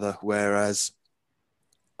remind each other. Whereas,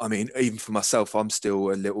 I mean, even for myself, I'm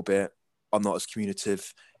still a little bit, I'm not as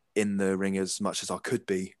communicative in the ring as much as I could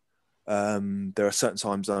be. There are certain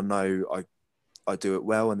times I know I do it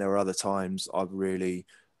well, and there are other times I really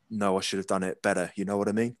know I should have done it better. You know what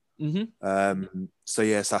I mean? So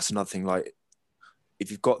yes, that's another thing. Like, if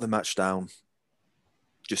you've got the match down,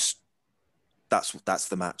 just that's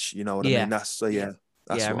the match. You know what I mean? That's I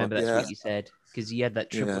remember that's what you said, because you had that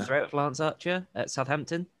triple threat with Lance Archer at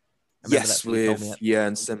Southampton. Yes, with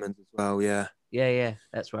and Simmons as well. Yeah,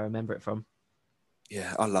 that's where I remember it from.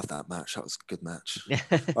 Yeah, I love that match. That was a good match.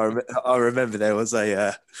 I remember there was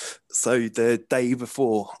so the day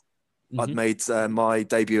before I'd made my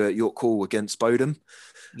debut at York Hall against Bodum,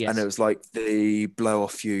 and it was like the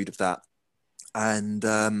blow-off feud of that. And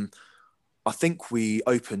I think we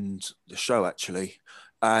opened the show actually,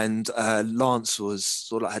 and Lance was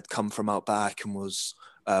sort of had come from out back and was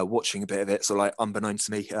watching a bit of it. So like, unbeknownst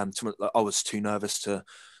to me, I was too nervous to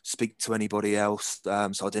speak to anybody else,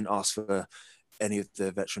 so I didn't ask for any of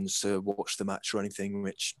the veterans to watch the match or anything,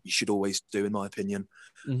 which you should always do, in my opinion.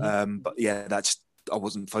 But yeah, I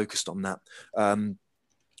wasn't focused on that.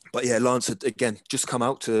 But yeah, Lance had again just come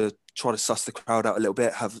out to try to suss the crowd out a little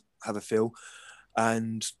bit, have a feel,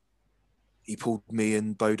 and he pulled me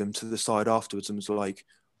and Bodum to the side afterwards and was like,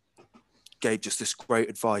 gave just this great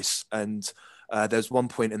advice. And there's one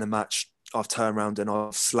point in the match I've turned around and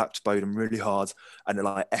I've slapped Bodum really hard, and it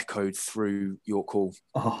like echoed through York Hall.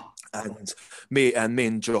 And me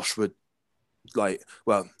and Josh would like,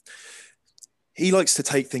 well, he likes to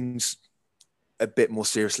take things a bit more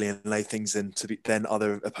seriously and lay things in than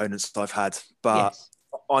other opponents I've had. But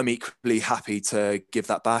I'm equally happy to give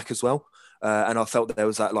that back as well. And I felt that there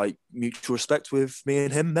was that like mutual respect with me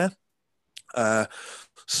and him there.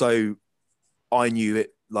 So I knew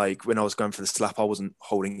it, like when I was going for the slap, I wasn't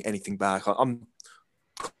holding anything back. I'm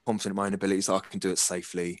confident in my own abilities. I can do it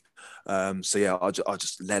safely. So yeah, I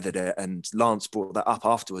just leathered it, and Lance brought that up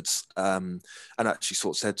afterwards, and actually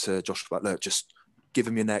sort of said to Josh about, look, just give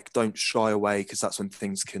him your neck, don't shy away, because that's when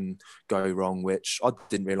things can go wrong, which I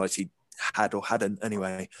didn't realise he had or hadn't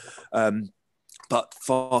anyway. But But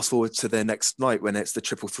fast forward to the next night when it's the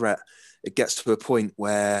triple threat, it gets to a point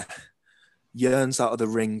where Jörn's out of the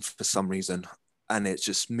ring for some reason, and it's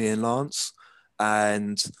just me and Lance,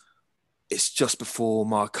 and it's just before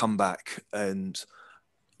my comeback, and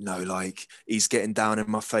like he's getting down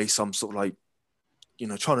in my face. I'm sort of like,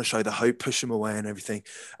 trying to show the hope, push him away and everything,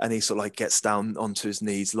 and he sort of like gets down onto his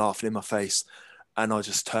knees, laughing in my face, and I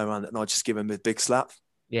just turn around and I just give him a big slap.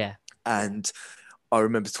 Yeah, and I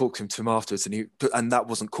remember talking to him afterwards, and that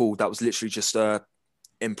wasn't cool. That was literally just a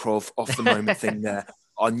improv off the moment thing there.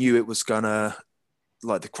 I knew it was gonna,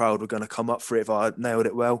 like, the crowd were gonna come up for it if I nailed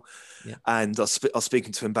it well. Yeah. And I was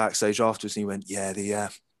speaking to him backstage afterwards, and he went,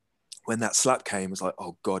 when that slap came, I was like,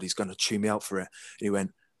 oh God, he's gonna chew me out for it. And he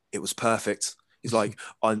went, it was perfect. He's like,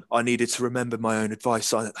 I needed to remember my own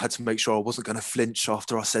advice. I had to make sure I wasn't going to flinch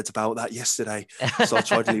after I said about that yesterday. So I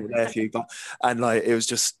tried to leave it there for you. And like, it was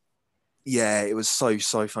just, yeah, it was so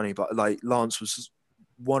funny. But like, Lance was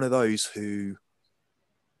one of those who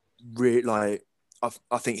really, like,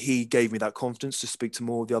 I think he gave me that confidence to speak to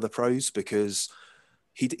more of the other pros, because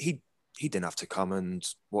he didn't have to come and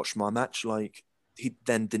watch my match. Like, he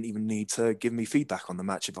then didn't even need to give me feedback on the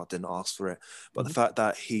match if I didn't ask for it. But the fact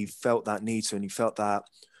that he felt that need to, and he felt that,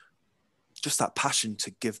 just that passion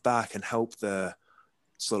to give back and help the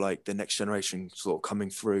next generation sort of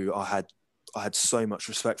coming through, I had so much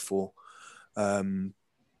respect for.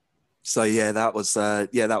 So yeah, that was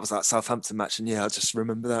that Southampton match, and yeah, I just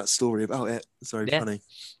remember that story about it. It's very funny.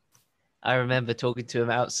 I remember talking to him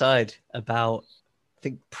outside about, I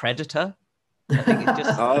think, Predator. I think it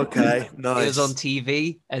just okay, nice. It was on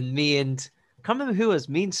TV, and I can't remember who it was.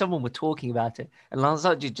 Me and someone were talking about it, and Lance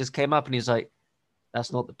Archer just came up and he was like,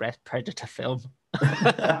 "That's not the best Predator film."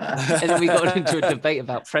 And then we got into a debate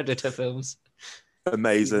about Predator films.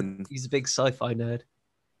 Amazing. He's a big sci-fi nerd.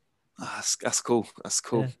 That's cool. That's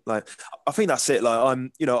cool. Yeah. Like, I think that's it. Like,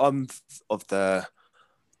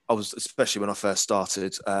 I was, especially when I first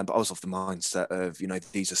started, but I was of the mindset of,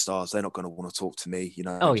 these are stars. They're not going to want to talk to me.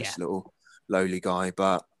 Just a little lowly guy.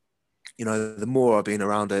 But the more I've been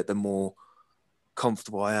around it, the more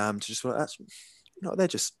comfortable I am to just,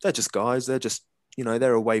 they're just guys. They're just,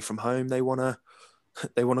 they're away from home. They want a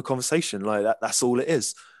conversation. Like that. That's all it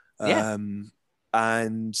is. Yeah.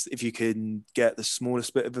 And if you can get the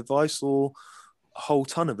smallest bit of advice or a whole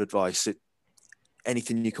ton of advice,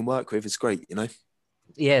 anything you can work with is great.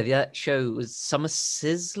 Yeah, that show was Summer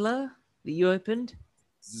Sizzler that you opened.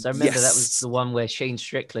 So I remember that was the one where Shane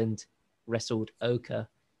Strickland wrestled Oka,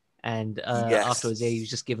 and afterwards, he was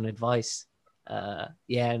just giving advice. And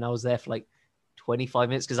I was there for like 25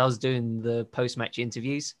 minutes because I was doing the post-match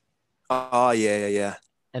interviews. Oh, yeah.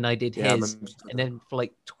 And I did his, and then for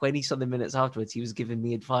like 20-something minutes afterwards, he was giving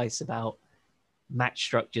me advice about match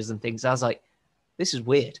structures and things. I was like, this is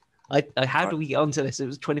weird. How do we get onto this? It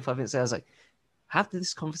was 25 minutes. I was like, how did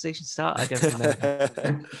this conversation start? I don't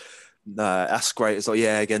remember. No, that's great. It's like,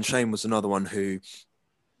 again, Shane was another one who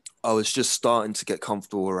I was just starting to get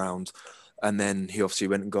comfortable around, and then he obviously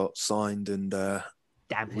went and got signed, and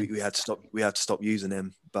we had to stop using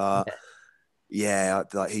him. But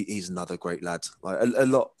like he's another great lad. Like a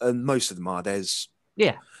lot, and most of them are. There's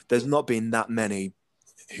not been that many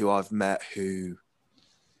who I've met who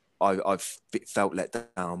I've felt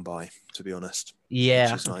let down by, to be honest.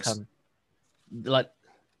 Yeah, which is nice. Like,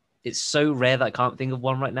 it's so rare that I can't think of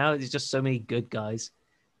one right now. There's just so many good guys.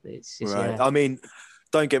 It's just, right. I mean,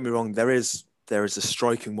 don't get me wrong. There is a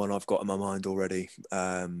striking one I've got in my mind already.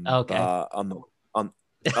 Okay.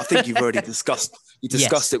 But I think you've already discussed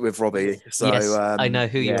it with Robbie. So yes, I know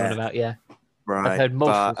who you're on about. Yeah. Right. I've heard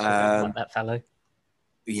multiple stories about that fellow.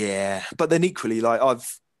 Yeah, but then equally, like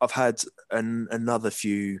I've had another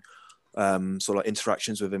few sort of like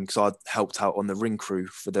interactions with him, because I helped out on the ring crew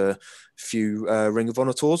for the few Ring of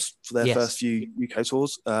Honor tours, for their first few UK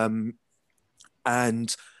tours,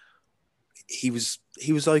 and he was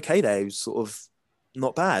okay there. He was sort of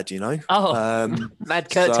not bad, Mad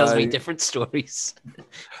Kurt tells me different stories.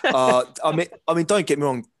 I mean, don't get me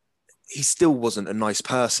wrong, he still wasn't a nice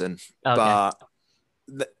person, but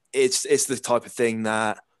it's the type of thing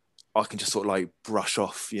that I can just sort of like brush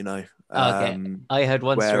off, Okay. I heard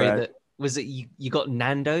one story that was that you got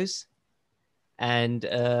Nando's, and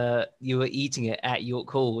you were eating it at York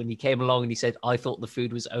Hall, and he came along and he said, "I thought the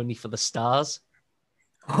food was only for the stars."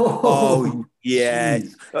 Oh yeah,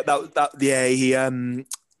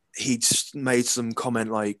 he just made some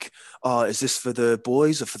comment like, "Oh, is this for the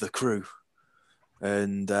boys or for the crew?"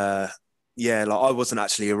 And like I wasn't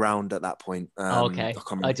actually around at that point. Okay,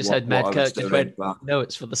 I just heard Mad Kurt just went, "No,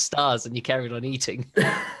 it's for the stars," and you carried on eating.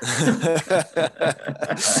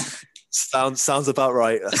 Sounds about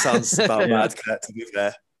right. That sounds about mad, Kurt, to be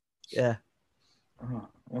fair. Yeah. Oh,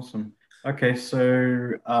 awesome. Okay, so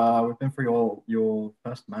we've been through your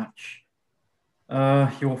first match.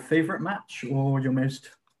 Your favorite match or your most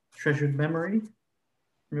treasured memory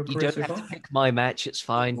from your You career don't so have far? to pick my match. It's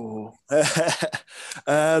fine. To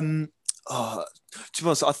be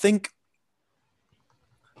honest, I think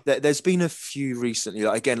there's been a few recently.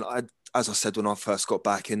 Like, again, as I said when I first got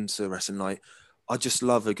back into wrestling, like I just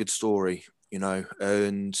love a good story, you know,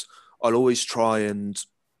 and I'll always try and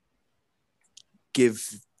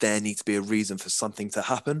there need to be a reason for something to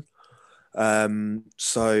happen.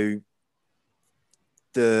 So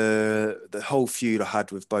the whole feud I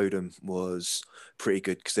had with Bodum was pretty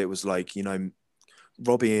good because it was like, you know,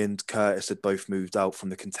 Robbie and Curtis had both moved out from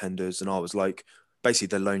the Contenders, and I was like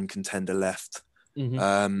basically the lone contender left.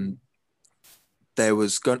 Mm-hmm. They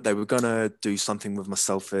were gonna do something with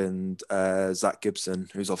myself and Zach Gibson,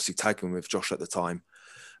 who's obviously tagging with Josh at the time.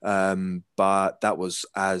 But that was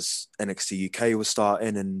as NXT UK was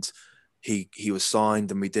starting, and he was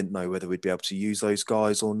signed, and we didn't know whether we'd be able to use those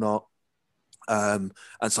guys or not. And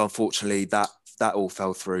so unfortunately that all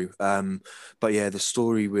fell through. But yeah, the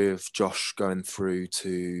story with Josh going through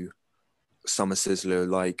to Summer Sizzler,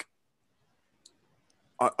 like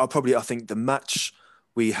I think the match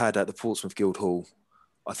we had at the Portsmouth Guildhall,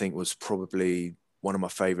 I think was probably one of my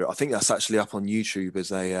favorite. I think that's actually up on YouTube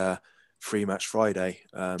as a free match Friday.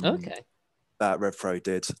 Okay. That RevPro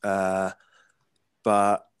did.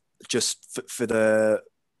 But just for the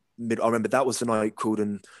mid, I remember that was the night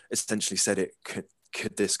Corden essentially said it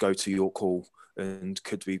could this go to York Hall and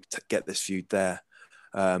could we get this feud there?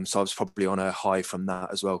 So I was probably on a high from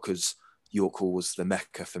that as well because York Hall was the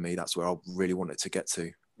mecca for me. That's where I really wanted to get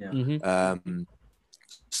to. Yeah. Mm-hmm.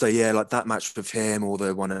 So yeah, like that match with him or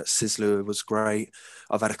the one at Sizzler was great.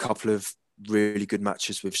 I've had a couple of really good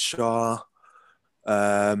matches with Shah.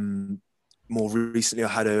 More recently, I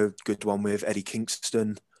had a good one with Eddie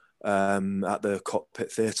Kingston at the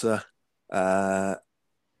Cockpit Theatre.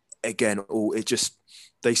 Again,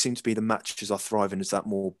 they seem to be the matches I thrive in. Is that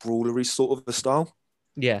more brawlery sort of a style?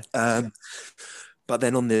 Yeah. But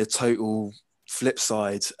then on the total flip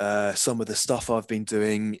side, some of the stuff I've been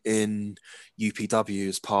doing in UPW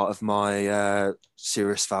as part of my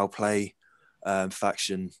Serious Foul Play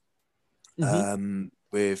faction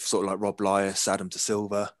with sort of like Rob Lias, Adam De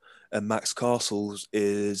Silva, and Max Castles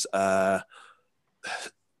is that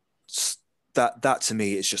to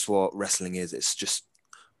me is just what wrestling is. It's just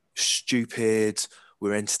stupid.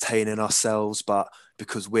 We're entertaining ourselves, but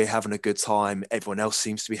because we're having a good time, everyone else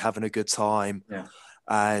seems to be having a good time. Yeah.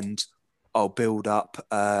 And I'll build up,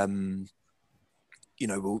 we'll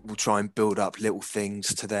try and build up little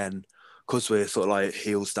things to then, because we're sort of like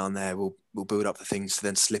heels down there, we'll build up the things to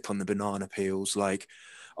then slip on the banana peels. Like,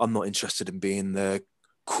 I'm not interested in being the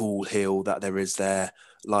cool heel that there is there.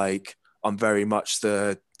 Like, I'm very much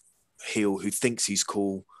the heel who thinks he's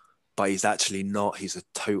cool, but he's actually not. He's a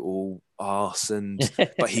total arse,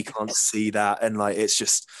 but he can't see that. And like, it's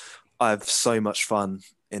just, I have so much fun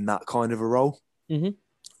in that kind of a role. Mm-hmm.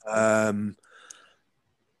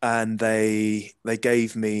 And they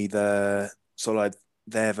gave me the sort of like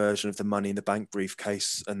their version of the Money in the Bank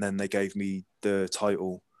briefcase, and then they gave me the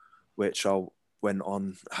title, which I went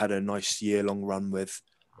on, had a nice year-long run with.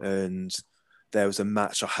 And there was a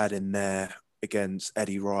match I had in there against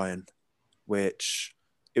Eddie Ryan, which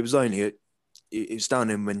it was only it was down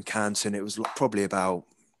in Wincanton. It was probably about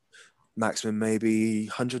maximum maybe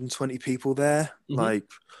 120 people there. Mm-hmm.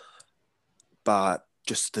 But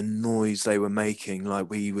just the noise they were making, like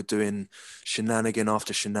we were doing shenanigan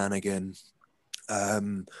after shenanigan.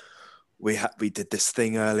 We did this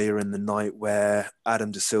thing earlier in the night where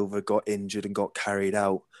Adam De Silva got injured and got carried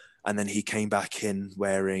out, and then he came back in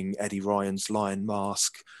wearing Eddie Ryan's lion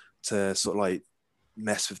mask to sort of like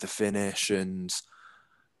mess with the finish. And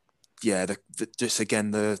yeah, just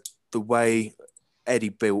again the way Eddie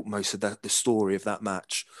built most of the story of that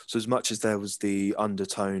match. So as much as there was the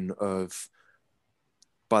undertone of,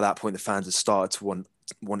 by that point the fans had started to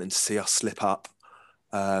wanting to see us slip up,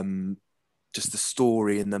 just the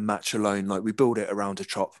story in the match alone, like we built it around a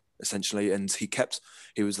chop essentially, and he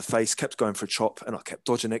was the face, kept going for a chop, and I kept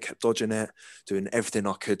dodging it, doing everything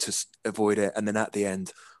I could to avoid it, and then at the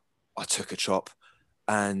end I took a chop,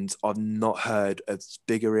 and I've not heard a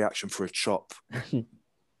bigger reaction for a chop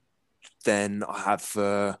than I have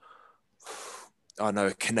for, I know,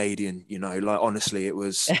 a Canadian, you know, like honestly it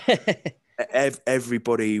was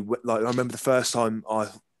everybody, like I remember the first time I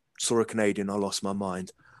saw a Canadian I lost my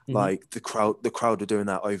mind. Mm-hmm. Like the crowd were doing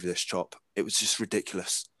that over this chop. It was just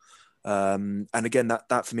ridiculous. And again,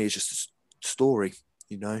 that for me is just a story,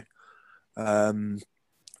 you know. And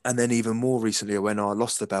then even more recently, when I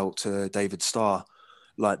lost the belt to David Starr,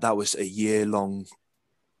 like that was a year-long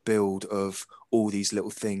build of all these little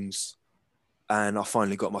things. And I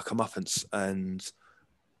finally got my comeuppance, and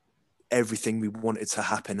everything we wanted to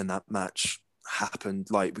happen in that match happened.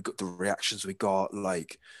 Like we got the reactions we got,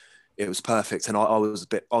 like it was perfect. And I was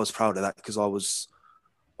proud of that, because I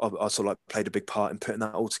sort of like played a big part in putting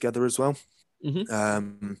that all together as well.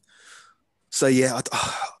 Mm-hmm. So yeah,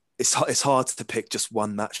 it's hard to pick just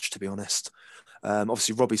one match, to be honest.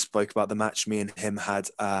 Obviously, Robbie spoke about the match me and him had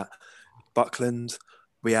at Buckland.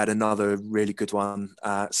 We had another really good one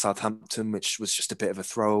at Southampton, which was just a bit of a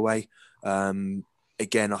throwaway.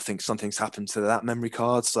 Again, I think something's happened to that memory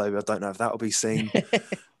card, so I don't know if that will be seen.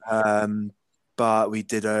 But we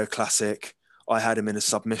did a classic. I had him in a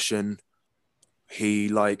submission. He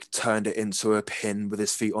like turned it into a pin with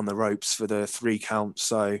his feet on the ropes for the 3 count.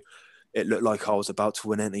 So it looked like I was about to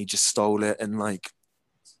win it, and he just stole it. And like,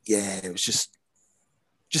 yeah, it was just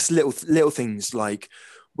little things, like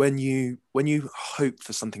when you hope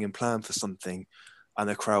for something and plan for something, and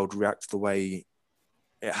the crowd react the way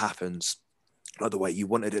it happens, like the way you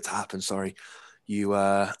wanted it to happen. Sorry, you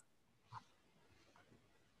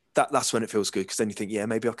that's when it feels good, because then you think, yeah,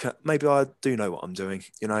 maybe I do know what I'm doing,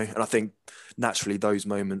 you know. And I think naturally those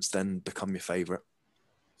moments then become your favorite.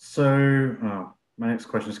 So, my next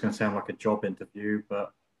question is going to sound like a job interview,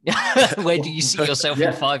 but where do you see yourself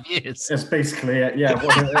in 5 years? That's basically it. Yeah.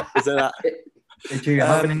 What, is it that? Do you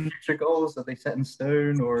have any future goals? Are they set in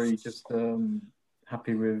stone, or are you just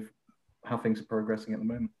happy with how things are progressing at the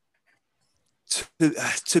moment?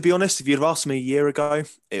 To be honest, if you'd have asked me a year ago,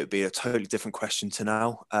 it would be a totally different question to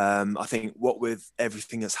now. I think what with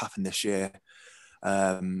everything that's happened this year,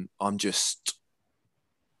 I'm just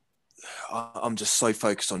so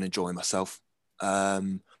focused on enjoying myself. I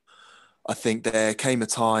think there came a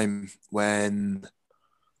time when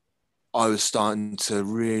I was starting to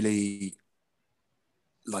really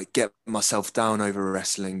like get myself down over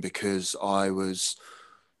wrestling, because I was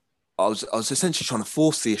essentially trying to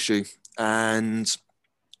force the issue. And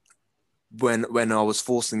when I was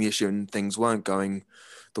forcing the issue and things weren't going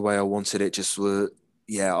the way I wanted, it just were,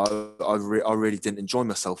 yeah, I really didn't enjoy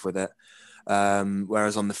myself with it.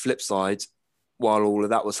 Whereas on the flip side, while all of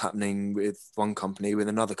that was happening with one company, with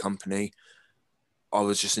another company, I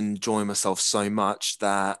was just enjoying myself so much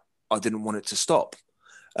that I didn't want it to stop.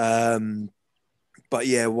 But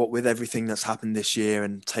yeah, what with everything that's happened this year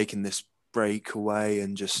and taking this break away,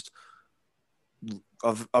 and just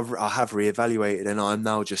I have reevaluated, and I'm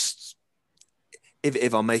now just,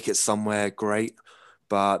 if I make it somewhere, great,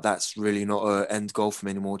 but that's really not an end goal for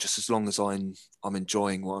me anymore. Just as long as I'm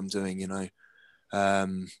enjoying what I'm doing, you know.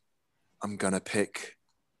 I'm gonna pick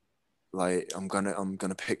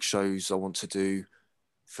shows I want to do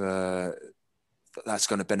that's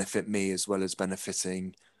going to benefit me as well as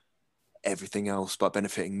benefiting everything else, but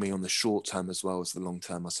benefiting me on the short term as well as the long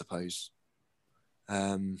term, I suppose.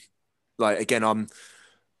 Like again, I'm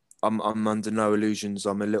under no illusions.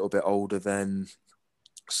 I'm a little bit older than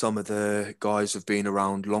some of the guys who've been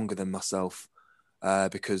around longer than myself,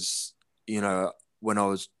 because, you know, when I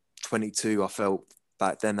was 22, I felt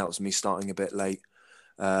back then that was me starting a bit late,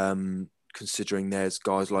 considering there's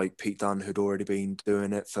guys like Pete Dunne who'd already been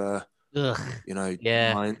doing it for, you know,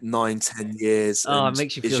 yeah, 9-10 years. Oh, and it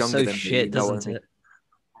makes you feel so shit, doesn't it?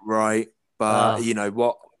 Right. But you know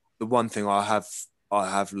what, the one thing I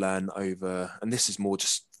have learned over, and this is more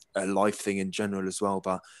just a life thing in general as well,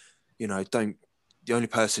 but, you know, the only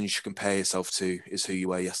person you should compare yourself to is who you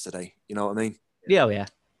were yesterday. You know what I mean? Yeah.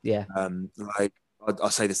 Like I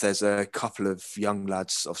say this, there's a couple of young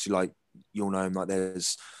lads, obviously, like you'll know him, like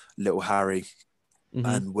there's little Harry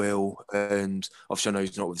and Will, and obviously I know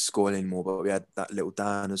he's not with the squad anymore, but we had that little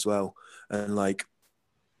Dan as well, and like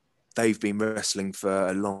they've been wrestling for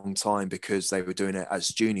a long time because they were doing it as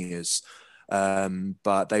juniors,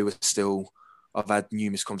 but they were still. I've had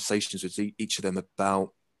numerous conversations with each of them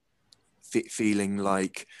about feeling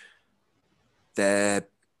like they're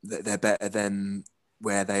better than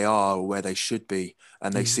where they are or where they should be,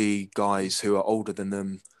 and they see guys who are older than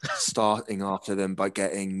them starting after them by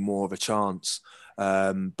getting more of a chance.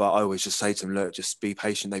 But I always just say to them, look, just be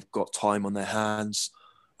patient. They've got time on their hands.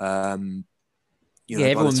 You know,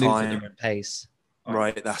 everyone moves at their own pace.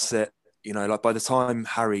 Right, that's it. You know, like by the time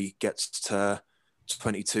Harry gets to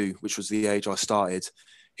 22, which was the age I started,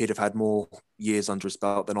 he'd have had more years under his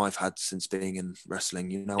belt than I've had since being in wrestling.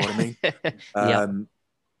 You know what I mean? Yeah.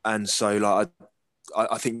 And so, like,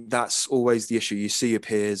 I think that's always the issue. You see your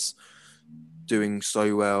peers doing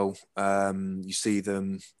so well. You see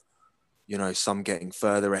them, you know, some getting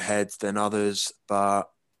further ahead than others, but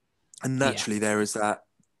and naturally there is that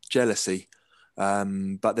jealousy.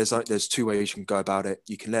 But there's two ways you can go about it.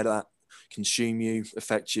 You can let that consume you,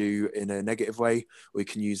 affect you in a negative way, or you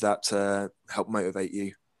can use that to help motivate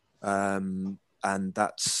you. And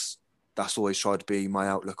that's always tried to be my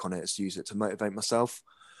outlook on it, is to use it to motivate myself.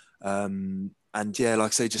 And yeah, like I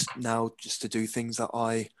say, just to do things that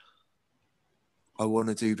I want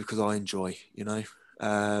to do because I enjoy, you know.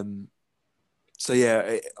 So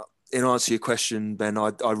yeah, in answer to your question, Ben,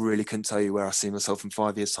 I really couldn't tell you where I see myself in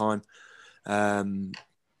 5 years' time.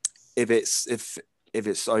 If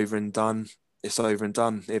it's over and done, it's over and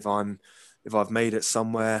done. If I've made it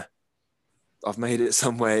somewhere, I've made it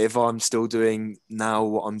somewhere. If I'm still doing now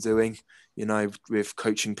what I'm doing, you know, with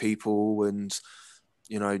coaching people and,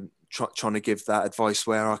 you know, trying to give that advice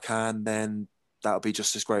where I can, then that'll be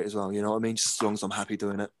just as great as well. You know what I mean? Just as long as I'm happy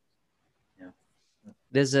doing it.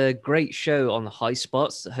 There's a great show on High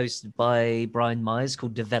Spots hosted by Brian Myers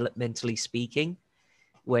called Developmentally Speaking,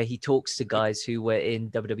 where he talks to guys who were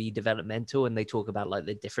in WWE developmental, and they talk about like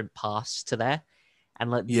the different paths to there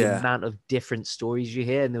and like the amount of different stories you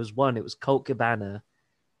hear. And there was one, it was Colt Cabana,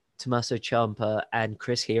 Tommaso Ciampa, and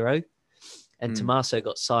Chris Hero. And Tommaso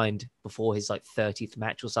got signed before his like 30th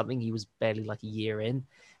match or something. He was barely like a year in,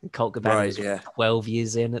 and Colt Cabana was like 12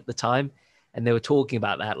 years in at the time. And they were talking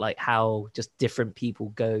about that, like how just different people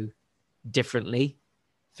go differently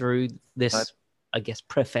through this, I guess,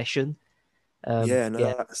 profession.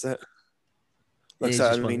 That's it. Like I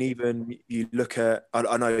said, I mean, even you look at,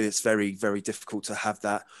 I know it's very, very difficult to have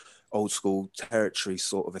that old school territory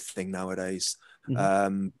sort of a thing nowadays.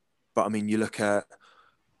 But I mean, you look at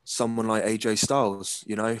someone like AJ Styles,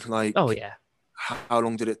 you know, like, how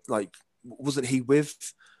long did it, like, wasn't he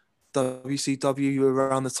with WCW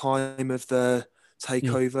around the time of the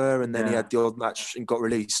takeover, and then he had the odd match and got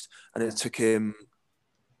released, and it took him,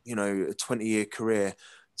 you know, a 20-year career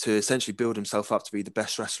to essentially build himself up to be the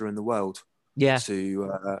best wrestler in the world.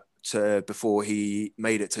 To before he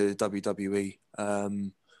made it to WWE.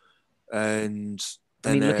 And then, I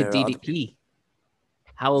mean, look at DDP.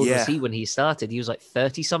 How old was he when he started? He was like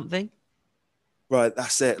 30 something. Right,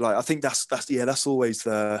 that's it. Like, I think that's always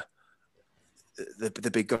the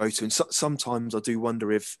big go-to. And sometimes I do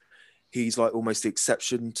wonder if he's like almost the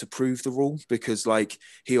exception to prove the rule, because like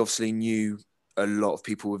he obviously knew a lot of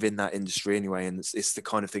people within that industry anyway, and it's the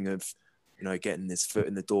kind of thing of, you know, getting his foot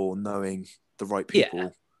in the door, knowing the right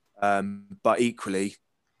people. But equally,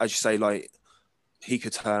 as you say, like, he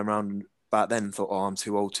could turn around back then and thought, oh, I'm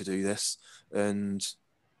too old to do this, and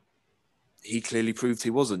he clearly proved he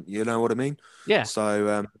wasn't. You know what I mean? Yeah.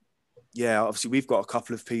 So obviously we've got a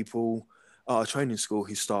couple of people at our training school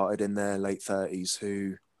who started in their late 30s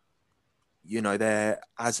who, you know, they're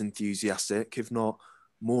as enthusiastic, if not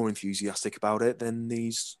more enthusiastic about it than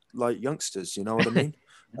these like youngsters. You know what I mean?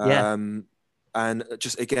 And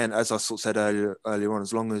just again, as I sort of said earlier on,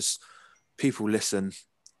 as long as people listen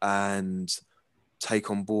and take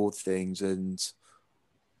on board things and,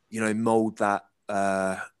 you know, mold that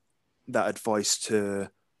advice to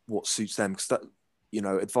what suits them, because that, you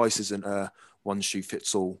know, advice isn't a one shoe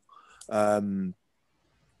fits all.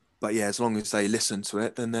 But yeah, as long as they listen to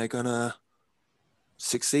it, then they're gonna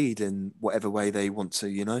succeed in whatever way they want to,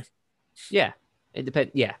 you know? Yeah, it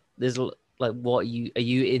depends. Yeah, there's like, what are you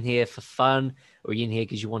in here for fun, or are you in here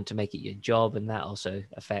because you want to make it your job? And that also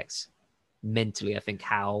affects mentally, I think,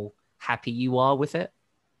 how happy you are with it.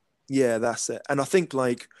 Yeah, that's it. And I think,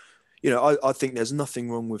 like, you know, I think there's nothing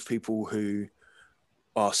wrong with people who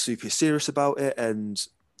are super serious about it, and,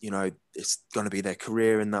 you know, it's going to be their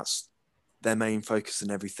career and that's their main focus and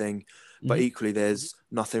everything. But equally, there's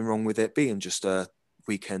nothing wrong with it being just a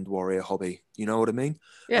weekend warrior hobby. You know what I mean?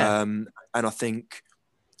 Yeah. And I think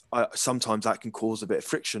sometimes that can cause a bit of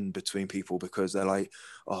friction between people, because they're like,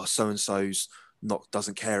 oh, so-and-so's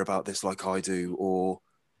doesn't care about this like I do, or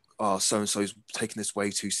oh, so-and-so's taking this way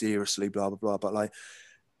too seriously, blah, blah, blah. But like,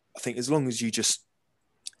 I think as long as you just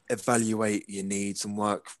evaluate your needs and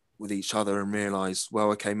work with each other and realize,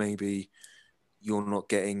 well, okay, maybe you're not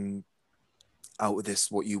getting out of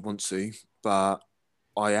this what you want to, but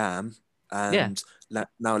I am. And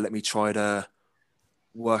now let me try to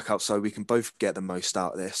work out so we can both get the most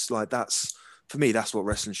out of this. Like, that's, for me, that's what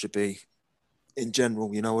wrestling should be in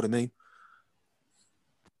general. You know what I mean?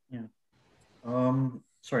 Yeah.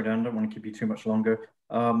 Sorry, Dan, I don't want to keep you too much longer.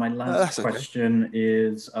 My last question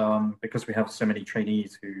is, because we have so many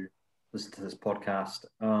trainees who listen to this podcast,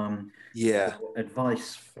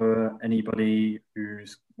 advice for anybody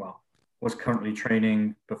who's, was currently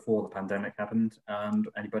training before the pandemic happened, and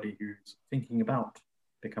anybody who's thinking about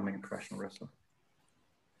becoming a professional wrestler?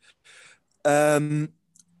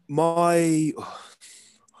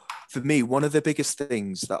 for me, one of the biggest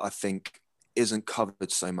things that I think isn't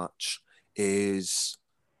covered so much is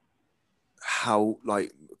how,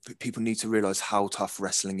 like, people need to realize how tough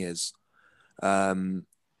wrestling is. And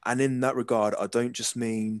in that regard, I don't just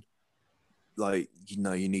mean, like, you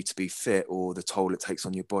know, you need to be fit or the toll it takes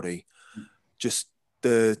on your body, just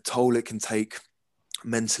the toll it can take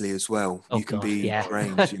mentally as well. You can be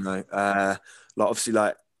drained, you know. Like, obviously,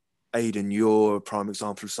 like Aidan, you're a prime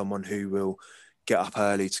example of someone who will get up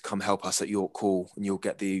early to come help us at York Hall, and you'll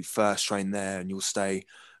get the first train there and you'll stay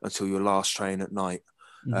until your last train at night.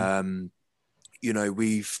 You know,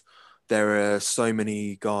 there are so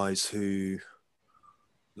many guys who,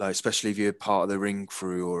 like, especially if you're part of the ring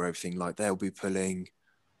crew or everything, like, they'll be pulling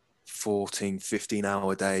 14,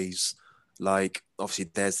 15-hour days. Like, obviously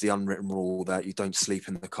there's the unwritten rule that you don't sleep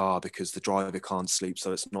in the car because the driver can't sleep,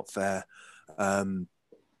 so it's not fair. So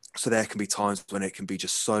there can be times when it can be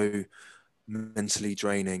just so mentally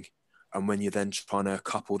draining, and when you're then trying to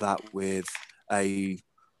couple that with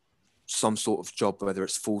some sort of job, whether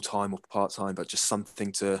it's full-time or part-time, but just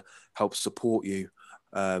something to help support you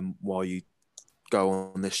while you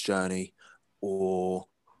go on this journey, or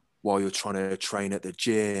while you're trying to train at the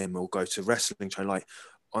gym or go to wrestling train, like,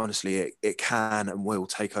 honestly, it can and will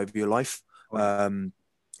take over your life. And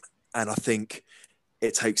I think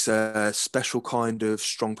it takes a special kind of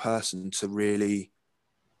strong person to really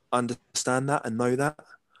understand that and know that.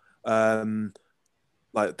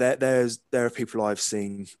 Like, there are people I've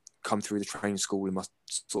seen come through the training school in my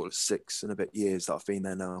sort of 6 and a bit years that I've been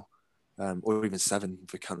there now, or even 7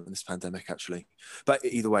 if we're counting this pandemic, actually. But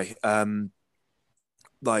either way,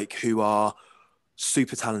 like, who are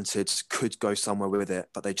super talented, could go somewhere with it,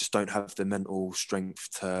 but they just don't have the mental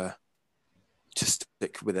strength to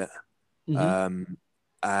stick with it.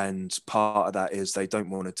 And part of that is they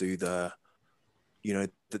don't want to do the, you know,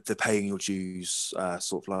 the paying your dues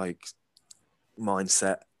sort of like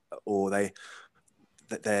mindset, or they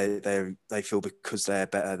feel because they're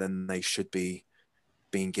better than they should be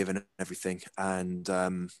being given everything. And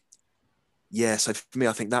so for me,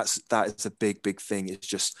 I think that is a big thing. It's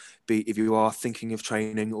just if you are thinking of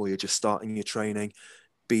training or you're just starting your training,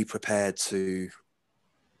 be prepared to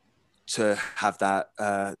have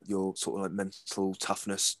that your sort of like mental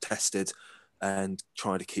toughness tested, and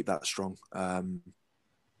trying to keep that strong,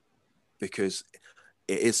 because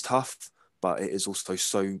it is tough, but it is also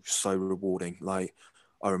so rewarding. Like,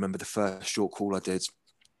 I remember the first short call I did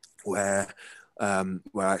where I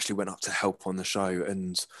actually went up to help on the show,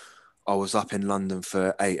 and I was up in London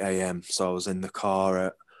for 8 a.m. So I was in the car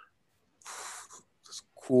at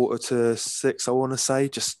 5:45, I want to say,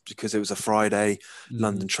 just because it was a Friday.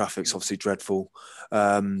 London traffic's obviously dreadful.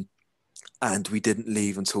 And we didn't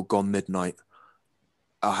leave until gone midnight.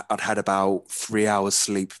 I'd had about 3 hours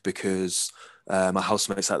sleep because my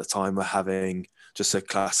housemates at the time were having just a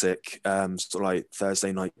classic sort of like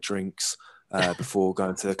Thursday night drinks before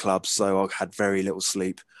going to the club. So I had very little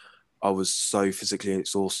sleep. I was so physically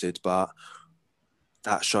exhausted, but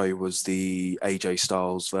that show was the AJ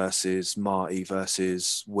Styles versus Marty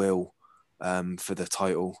versus Will for the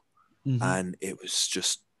title. And it was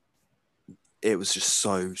just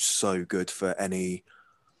so good for any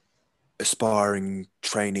aspiring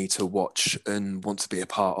trainee to watch and want to be a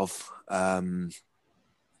part of.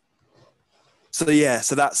 So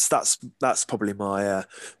that's probably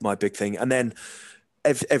my big thing. And then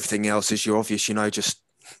everything else is your obvious, you know, just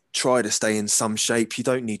try to stay in some shape. You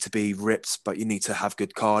don't need to be ripped, but you need to have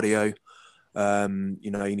good cardio.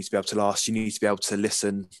 You know, you need to be able to last. You need to be able to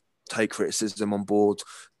listen, take criticism on board,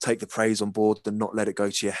 take the praise on board, and not let it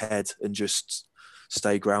go to your head, and just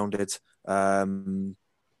stay grounded. And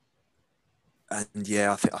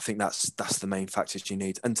yeah, I think that's the main factors you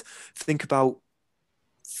need. And think about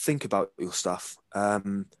your stuff.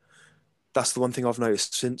 That's the one thing I've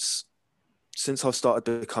noticed since I've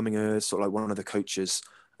started becoming a sort of like one of the coaches.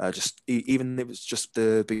 Just even it was just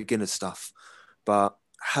the beginner stuff, but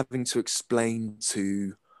having to explain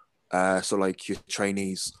to sort of like your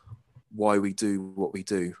trainees why we do what we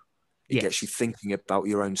do, it gets you thinking about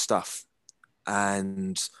your own stuff.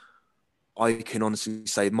 And I can honestly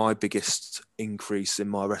say my biggest increase in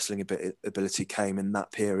my wrestling ability came in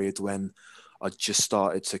that period when I just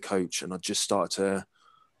started to coach, and I just started to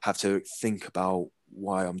have to think about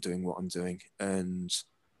why I'm doing what I'm doing. And,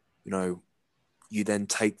 you know, you then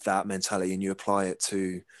take that mentality and you apply it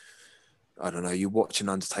to, I don't know, you watch an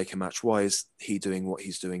Undertaker match. Why is he doing what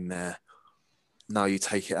he's doing there? Now you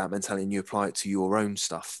take that mentality and you apply it to your own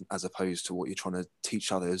stuff, as opposed to what you're trying to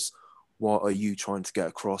teach others. What are you trying to get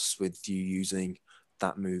across with you using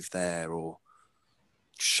that move there, or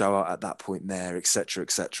show out at that point there, etc.,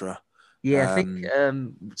 etc. Yeah, I think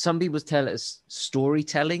some people tell it as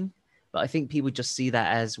storytelling, but I think people just see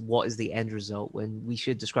that as what is the end result, when we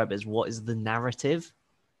should describe it as what is the narrative.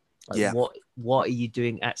 Like what are you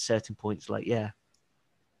doing at certain points? Like, yeah.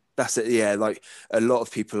 That's it. Yeah, like a lot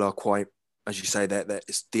of people are quite, as you say, that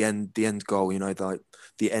it's the end goal. You know, like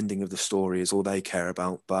the ending of the story is all they care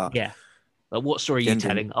about. But yeah, like what story are you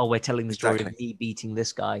telling? Oh, we're telling the story of me beating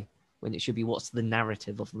this guy, when it should be what's the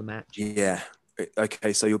narrative of the match. Yeah.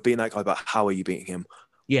 Okay, so you're beating that guy, but how are you beating him?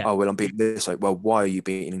 Yeah. Oh, well, I'm beating this. Like, well, why are you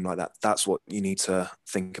beating him like that? That's what you need to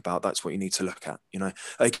think about. That's what you need to look at. You know,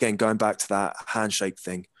 again, going back to that handshake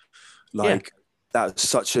thing, like that's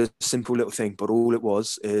such a simple little thing, but all it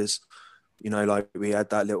was is, you know, like we had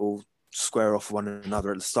that little square off one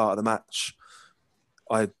another at the start of the match.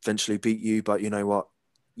 I eventually beat you, but you know what?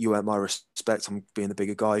 You earned my respect. I'm being the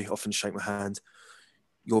bigger guy. Often shake my hand.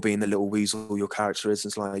 You're being the little weasel your character is.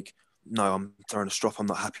 It's like, no, I'm throwing a strop. I'm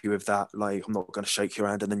not happy with that. Like, I'm not going to shake your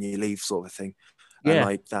hand and then you leave, sort of thing. Yeah. And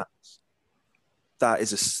like that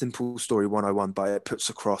is a simple story 101, but it puts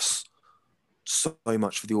across so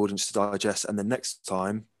much for the audience to digest. And the next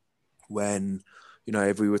time when, you know,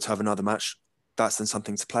 if we were to have another match, that's then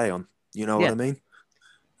something to play on. You know what I mean?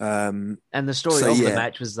 And the story of the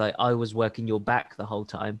match was like, I was working your back the whole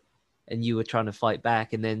time and you were trying to fight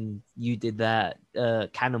back, and then you did that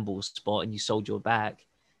cannonball spot and you sold your back.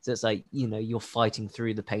 So it's like, you know, you're fighting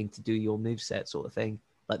through the pain to do your moveset, sort of thing.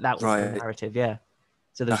 Like that was the narrative, yeah.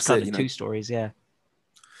 So there's kind of two stories, yeah.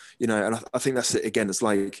 You know, and I think that's it again. It's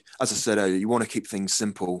like, as I said earlier, you want to keep things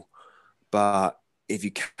simple, but if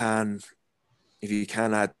you can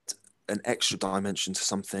add an extra dimension to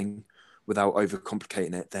something without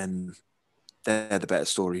overcomplicating it, then they're the better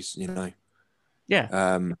stories, you know?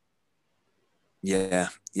 Yeah.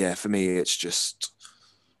 Yeah. For me, it's just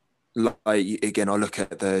like, again, I look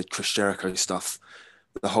at the Chris Jericho stuff.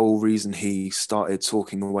 The whole reason he started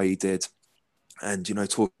talking the way he did and, you know,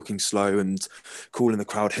 talking slow and calling the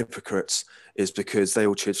crowd hypocrites is because they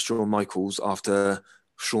all cheered Shawn Michaels after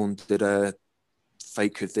Shawn did a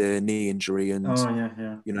fake with the knee injury and,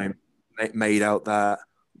 you know, made out that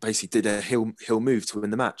basically did a heel move to win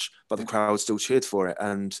the match, but the crowd still cheered for it.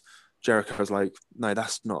 And Jericho was like, no,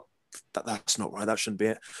 that's not right. That shouldn't be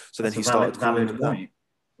it. So then he started calling them that.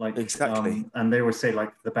 Like, exactly. And they always say,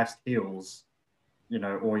 like, the best heels, you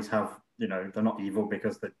know, always have, you know, they're not evil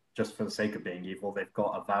because they're just for the sake of being evil. They've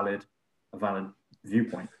got a valid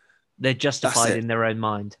viewpoint. They're justified in their own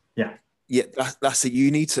mind. Yeah. Yeah, that's it. You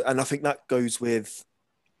need to, and I think that goes with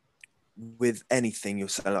anything you're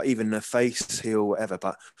saying, like even a face, heel, whatever,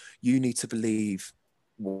 but you need to believe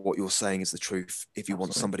what you're saying is the truth if you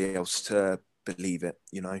want somebody else to believe it,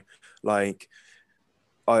 you know? Like,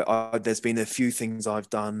 I there's been a few things I've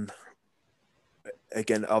done.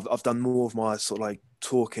 Again, I've done more of my sort of like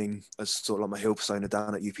talking as sort of like my heel persona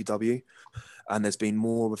down at UPW, and there's been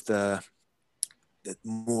more of the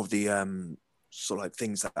sort of like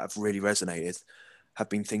things that have really resonated have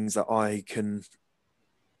been things that I can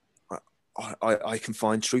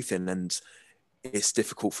find truth in, and it's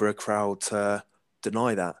difficult for a crowd to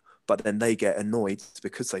deny that, but then they get annoyed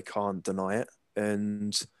because they can't deny it,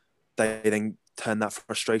 and they then turn that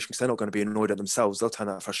frustration, because they're not going to be annoyed at themselves, they'll turn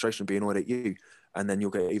that frustration and be annoyed at you, and then you'll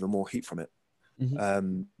get even more heat from it.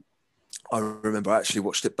 Mm-hmm. I remember I actually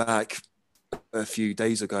watched it back a few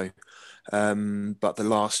days ago, but the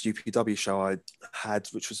last UPW show I had,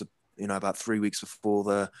 which was about 3 weeks before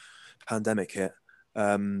the pandemic hit,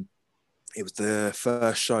 it was the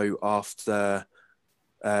first show after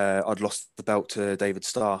I'd lost the belt to David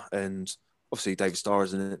Starr, and obviously David Starr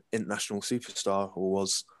is an international superstar, or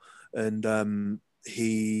was, and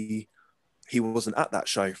he wasn't at that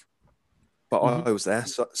show, but I was there,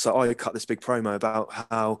 so I cut this big promo about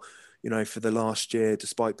how, for the last year,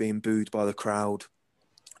 despite being booed by the crowd,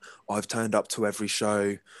 I've turned up to every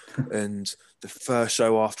show, and the first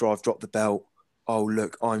show after I've dropped the belt, oh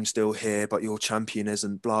look, I'm still here, but your champion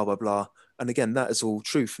isn't, blah blah blah. And again, that is all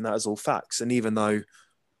truth and that is all facts. And even though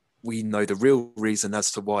we know the real reason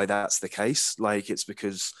as to why that's the case, like it's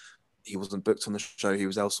because he wasn't booked on the show, he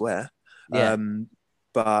was elsewhere. Yeah.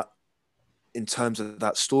 But in terms of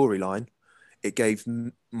that storyline, it gave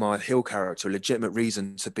my heel character a legitimate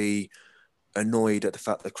reason to be annoyed at the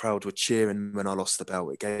fact the crowd were cheering when I lost the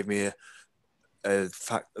belt. It gave me a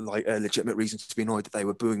legitimate reason to be annoyed that they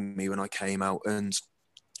were booing me when I came out, and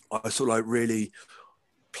I sort of like really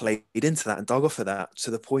played into that and dug off of that to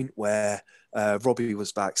the point where Robbie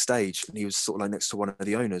was backstage and he was sort of like next to one of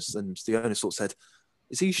the owners, and the owner sort of said,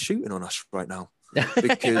 "Is he shooting on us right now?"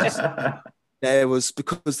 Because there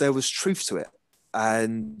was truth to it,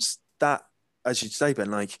 and that, as you say,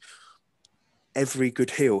 Ben, like every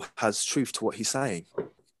good heel has truth to what he's saying.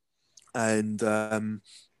 And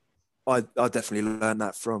I definitely learned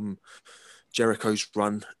that from Jericho's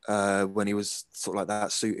run when he was sort of like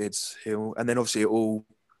that suited heel. And then obviously it all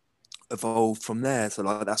evolved from there. So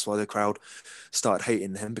like that's why the crowd started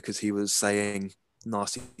hating him, because he was saying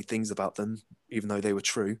nasty things about them, even though they were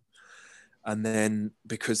true. And then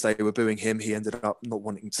because they were booing him, he ended up not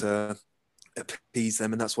wanting to appease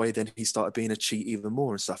them, and that's why then he started being a cheat even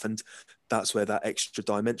more and stuff. And that's where that extra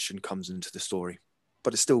dimension comes into the story.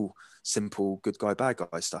 But it's still simple good guy, bad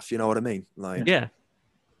guy stuff. You know what I mean? Like, yeah.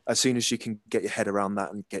 As soon as you can get your head around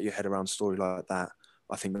that and get your head around a story like that,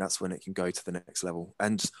 I think that's when it can go to the next level.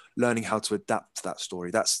 And learning how to adapt to that story.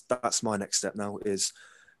 That's my next step now, is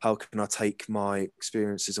how can I take my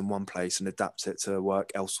experiences in one place and adapt it to work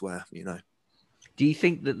elsewhere, you know? Do you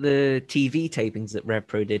think that the TV tapings that Rev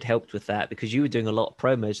Pro did helped with that? Because you were doing a lot of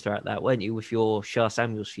promos throughout that, weren't you, with your Shah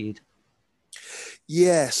Samuels feud?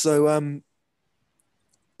 Yeah. So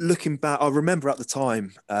looking back, I remember at the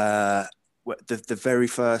time, the very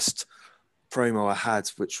first promo I had,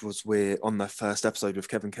 which was on the first episode with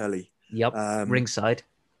Kevin Kelly. Yep. Ringside.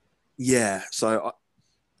 Yeah. So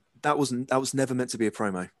that was never meant to be a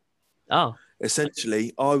promo. Oh.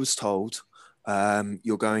 Essentially, I was told,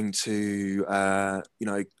 you're going to,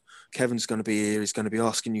 Kevin's going to be here. He's going to be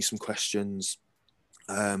asking you some questions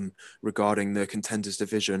regarding the Contenders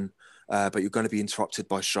division, but you're going to be interrupted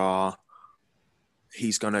by Shah.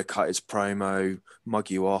 He's going to cut his promo, mug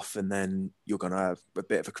you off, and then you're going to have a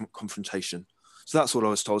bit of a confrontation. So that's what I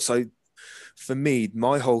was told. So for me,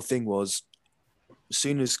 my whole thing was, as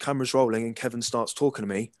soon as camera's rolling and Kevin starts talking to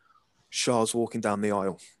me, Shah's walking down the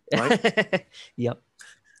aisle, right? Yep.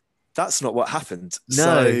 That's not what happened.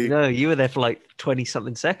 No, you were there for like 20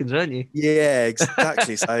 something seconds, weren't you? Yeah,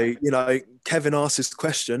 exactly. So, Kevin asked his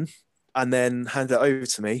question and then handed it over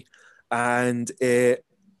to me, and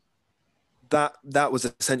that was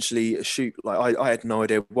essentially a shoot. Like I had no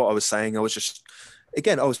idea what I was saying. I was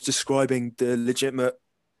describing the legitimate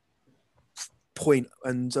point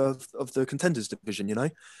and of the Contenders division,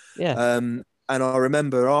 Yeah. And I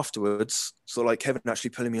remember afterwards, sort of like Kevin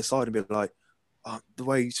actually pulling me aside and be like, the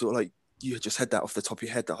way you sort of like, you just had that off the top of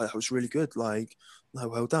your head, that was really good. Like, no,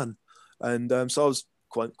 well done. And so I was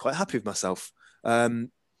quite happy with myself.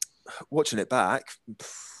 Watching it back,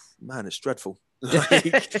 man, it's dreadful. Like,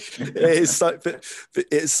 it's so, but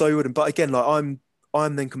it's so wooden. But again, like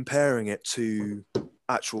I'm then comparing it to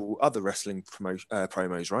actual other wrestling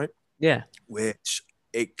promos, right? Yeah. Which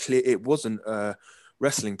it wasn't a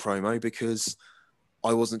wrestling promo, because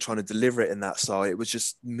I wasn't trying to deliver it in that style. It was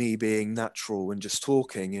just me being natural and just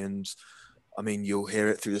talking. And I mean, you'll hear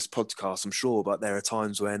it through this podcast, I'm sure, but there are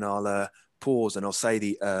times when I'll pause and I'll say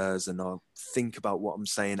the and I'll think about what I'm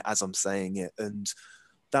saying as I'm saying it. And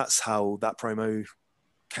that's how that promo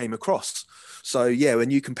came across. So yeah, when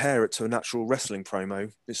you compare it to a natural wrestling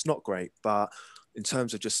promo, it's not great. But in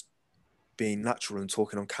terms of just being natural and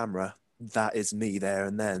talking on camera, that is me there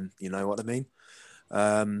and then, you know what I mean?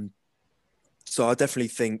 So I definitely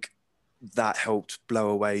think that helped blow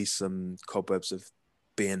away some cobwebs of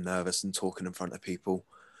being nervous and talking in front of people.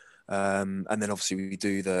 And then obviously we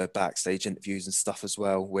do the backstage interviews and stuff as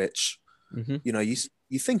well, which,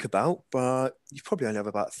 you think about, but you probably only have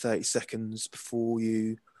about 30 seconds before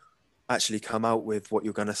you actually come out with what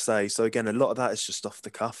you're going to say. So again, a lot of that is just off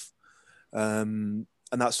the cuff. And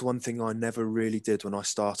that's the one thing I never really did when I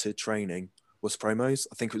started training, was promos.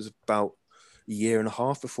 I think it was about a year and a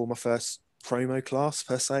half before my first promo class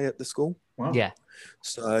per se at the school. Wow. Yeah.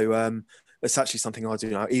 So it's actually something I do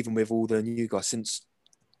now, even with all the new guys, since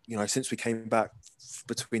we came back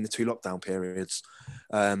between the two lockdown periods.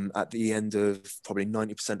 At the end of probably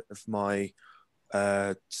 90% of my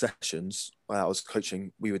sessions while I was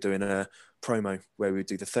coaching, we were doing a promo where we would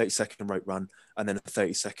do the 30-second rope run and then a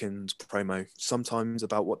 30-second promo, sometimes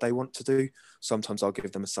about what they want to do. Sometimes I'll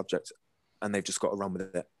give them a subject and they've just got to run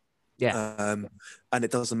with it. Yeah. And it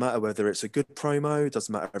doesn't matter whether it's a good promo, it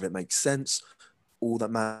doesn't matter if it makes sense. All that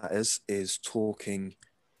matters is talking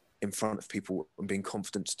in front of people and being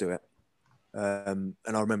confident to do it. And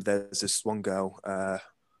I remember there's this one girl, her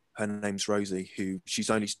name's Rosie, who she's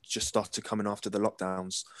only just started coming after the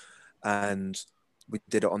lockdowns. And we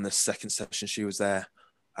did it on the second session she was there,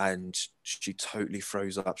 and she totally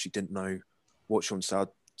froze up. She didn't know what she wanted to say. I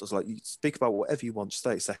was like, you speak about whatever you want,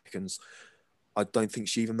 30 seconds. I don't think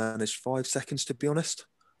she even managed 5 seconds, to be honest.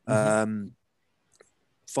 Mm-hmm.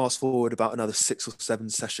 Fast forward about another 6 or 7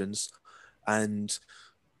 sessions, and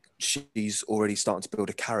she's already starting to build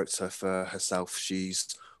a character for herself. She's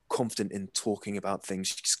confident in talking about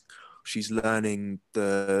things. She's learning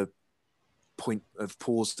the point of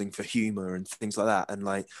pausing for humor and things like that. And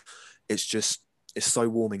like, it's so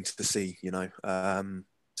warming to see, you know, to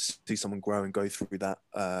see someone grow and go through that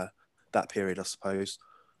period, I suppose.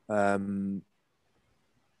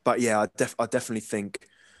 But yeah, I definitely think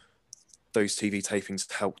those TV tapings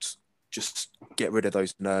helped just get rid of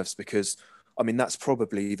those nerves, because I mean, that's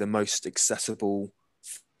probably the most accessible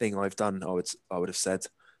thing I've done, I would have said.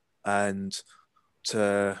 And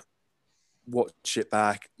to watch it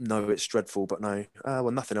back, no, it's dreadful, but no,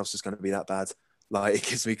 well, nothing else is going to be that bad. Like, it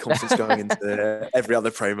gives me confidence going into every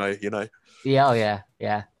other promo, you know. Yeah, oh yeah,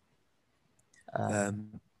 yeah.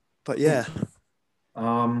 But yeah.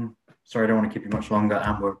 Sorry, I don't want to keep you much longer,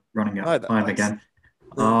 and we're running out of time again.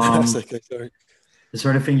 That's okay, sorry. Is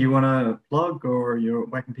there anything you want to plug, or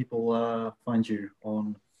where can people find you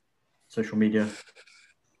on social media?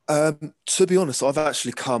 To be honest, I've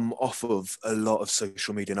actually come off of a lot of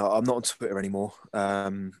social media now. I'm not on Twitter anymore.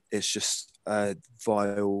 It's just a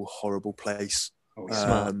vile, horrible place.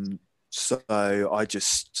 So I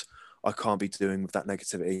can't be doing with that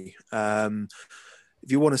negativity.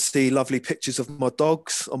 If you want to see lovely pictures of my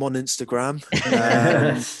dogs, I'm on Instagram.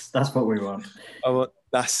 That's what we want.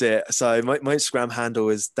 That's it. So my Instagram handle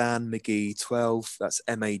is Dan McGee 12. That's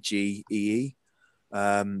MAGEE.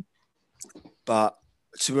 But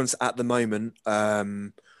to be honest, at the moment,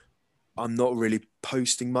 I'm not really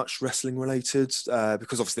posting much wrestling related,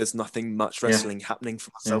 because obviously there's nothing much wrestling happening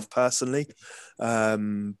for myself personally.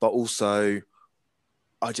 But also,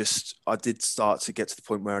 I did start to get to the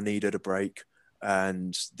point where I needed a break.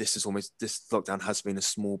 And this lockdown has been a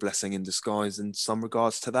small blessing in disguise in some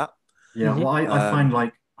regards to that. Yeah, well, I find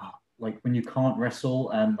like when you can't wrestle,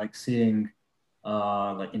 and like seeing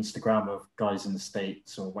like Instagram of guys in the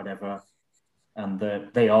States or whatever, and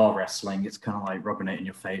they are wrestling, it's kind of like rubbing it in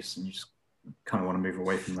your face, and you just kind of want to move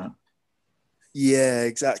away from that. Yeah,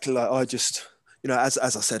 exactly. Like, I just, you know, as I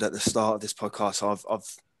said at the start of this podcast, I've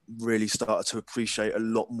really started to appreciate a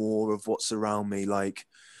lot more of what's around me. Like,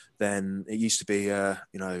 then it used to be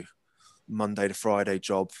you know, Monday to Friday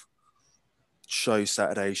job, show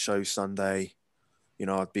Saturday, show Sunday. You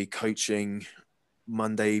know, I'd be coaching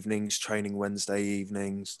Monday evenings, training Wednesday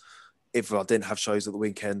evenings. If I didn't have shows at the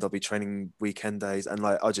weekend, I'd be training weekend days. And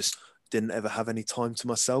like, I just didn't ever have any time to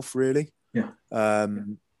myself, really. Yeah.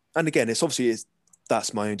 And again,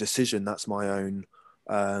 that's my own decision. That's my own,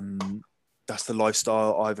 that's the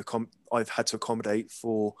lifestyle I've had to accommodate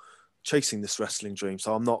for chasing this wrestling dream.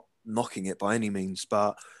 So I'm not knocking it by any means,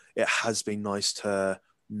 but it has been nice to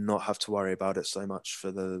not have to worry about it so much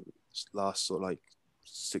for the last sort of like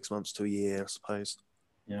 6 months to a year, I suppose.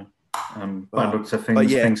 Yeah. By looks of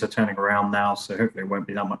things, things are turning around now, so hopefully it won't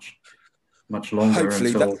be that much longer.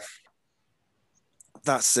 Hopefully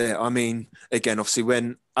that's it. I mean, again, obviously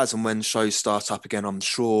when shows start up again, I'm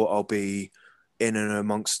sure I'll be in and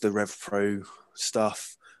amongst the Rev Pro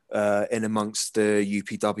stuff, in amongst the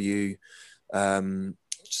UPW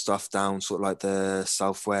stuff down sort of like the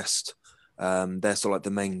Southwest. They're sort of like the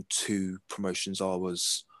main two promotions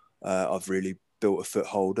I've really built a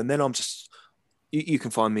foothold. And then I'm just, you can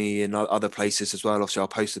find me in other places as well. Obviously, I'll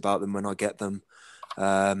post about them when I get them.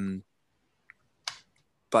 But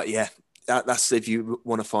yeah, that's if you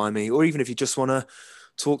want to find me, or even if you just want to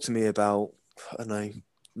talk to me about, I don't know,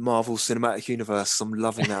 Marvel Cinematic Universe. I'm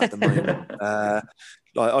loving that at the moment.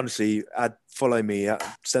 Like, honestly, follow me,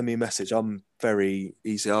 send me a message. I'm very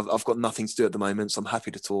easy. I've got nothing to do at the moment, so I'm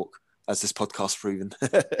happy to talk, as this podcast's proven.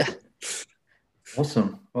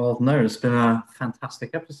 Awesome. Well, no, it's been a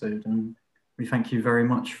fantastic episode, and we thank you very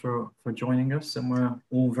much for joining us, and we're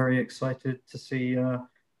all very excited to see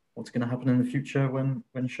what's going to happen in the future when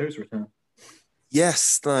shows return.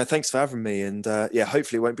 Yes, no, thanks for having me, and yeah,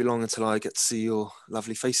 hopefully it won't be long until I get to see your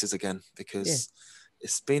lovely faces again, because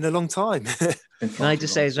it's been a long time. Can I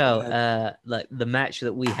just say as well, like, the match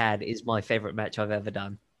that we had is my favorite match I've ever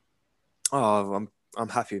done. Oh, I'm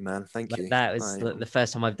happy, man. Thank you. That was the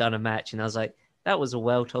first time I've done a match, and I was like, that was a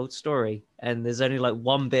well-told story. And there's only like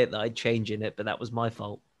one bit that I'd change in it, but that was my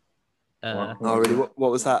fault. Oh, really?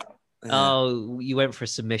 What was that? Oh, you went for a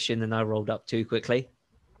submission, and I rolled up too quickly.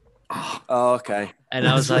 Oh, okay. And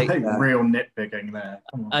I was like, real nitpicking there.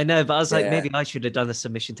 I know, but I was like, maybe I should have done a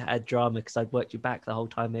submission to add drama, because I'd worked you back the whole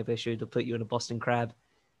time. Maybe I should have put you in a Boston Crab.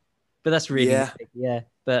 But that's really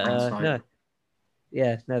But no,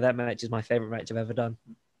 that match is my favorite match I've ever done.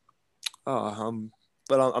 Oh,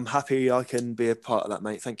 but I'm happy I can be a part of that,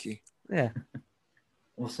 mate. Thank you. Yeah.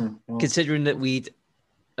 Awesome. Well, considering that we'd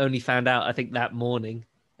only found out, I think, that morning,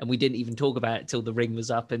 and we didn't even talk about it till the ring was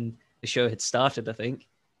up and the show had started, I think.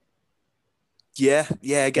 Yeah.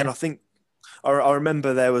 Again, I think I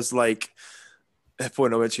remember there was like the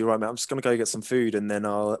point I went to, right, mate, I'm just going to go get some food and then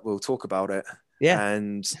we'll talk about it. Yeah.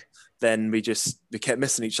 And then we kept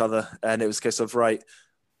missing each other. And it was a case of, right,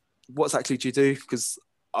 what exactly do you do? Because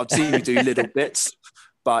I've seen you do little bits,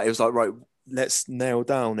 but it was like, right, let's nail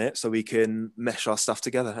down it so we can mesh our stuff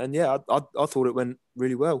together. And yeah, I thought it went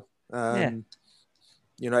really well.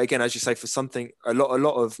 You know, again, as you say, for something, a lot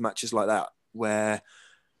of matches like that where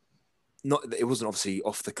it wasn't obviously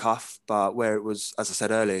off the cuff, but where it was, as I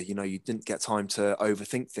said earlier, you know, you didn't get time to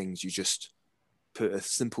overthink things. You just put a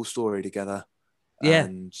simple story together,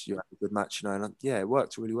 and you had a good match. You know, and it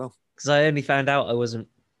worked really well. Because I only found out I wasn't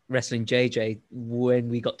wrestling JJ when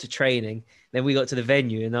we got to training. Then we got to the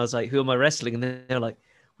venue, and I was like, "Who am I wrestling?" And then they're like,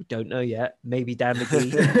 "We don't know yet. Maybe Dan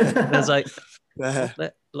McGee." And I was like,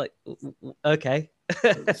 okay.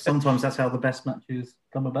 Sometimes that's how the best matches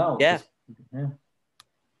come about. Yeah. Yeah.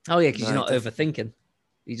 Oh yeah, because you're not overthinking.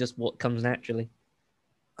 You just what comes naturally.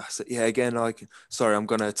 Yeah. Again, sorry, I'm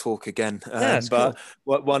going to talk again. But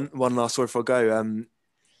cool. One last word before I go.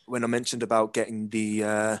 When I mentioned about getting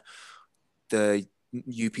the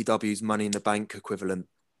UPW's Money in the Bank equivalent,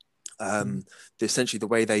 essentially the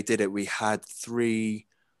way they did it, we had 3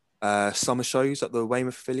 summer shows at the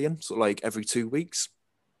Weymouth Pavilion, sort of like every 2 weeks.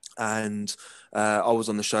 And I was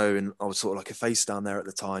on the show, and I was sort of like a face down there at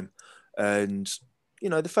the time. And, you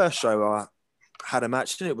know, the first show I had a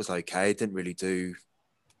match and it was okay. It didn't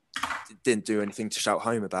do anything to shout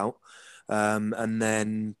home about. And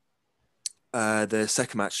then the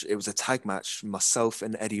second match, it was a tag match, myself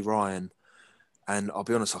and Eddie Ryan. And I'll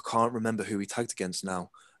be honest, I can't remember who we tagged against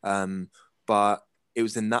now. But it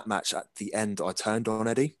was in that match at the end I turned on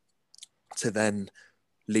Eddie to then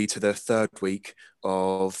lead to the third week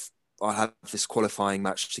of I have this qualifying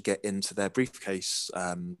match to get into their briefcase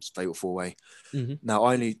fatal 4-way. Mm-hmm. Now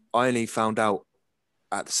I only found out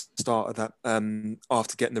at the start of that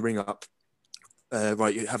after getting the ring up,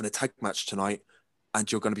 right, you're having a tag match tonight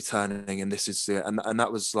and you're going to be turning, and this is it. And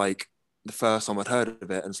that was like the first time I'd heard of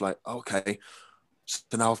it, and it's like, okay,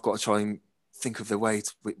 so now I've got to try and think of the way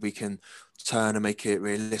we can turn and make it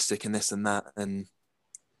realistic and this and that. And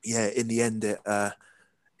yeah, in the end,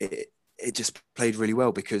 it just played really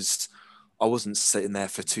well because I wasn't sitting there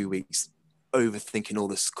for 2 weeks overthinking all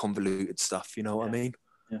this convoluted stuff. You know what I mean?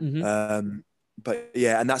 Yeah. Mm-hmm. But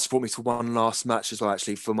yeah, and that's brought me to one last match as well,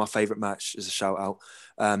 actually, for my favourite match as a shout out.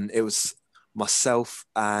 It was myself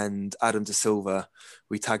and Adam De Silva.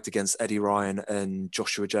 We tagged against Eddie Ryan and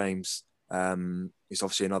Joshua James. He's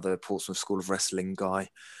obviously another Portsmouth School of Wrestling guy.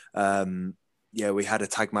 Yeah, we had a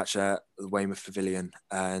tag match at the Weymouth Pavilion,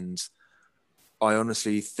 and I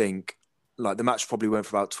honestly think, like, the match probably went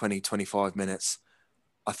for about 20, 25 minutes.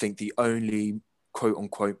 I think the only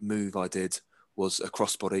quote-unquote move I did was a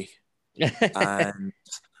crossbody. And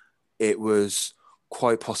it was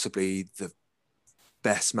quite possibly the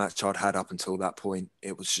best match I'd had up until that point.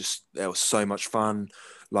 It was so much fun.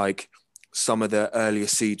 Like, some of the earlier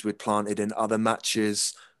seeds we'd planted in other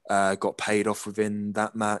matches got paid off within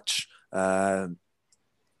that match. And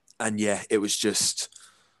yeah, it was just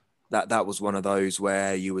that was one of those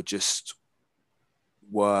where you would just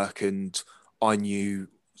work, and I knew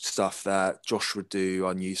stuff that Josh would do.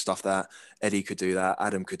 I knew stuff that Eddie could do, that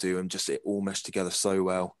Adam could do, and just it all meshed together so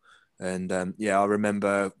well. And yeah, I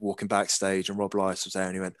remember walking backstage and Rob Lyas was there,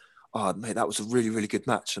 and he went, "Oh, mate, that was a really, really good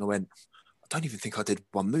match." And I went, "I don't even think I did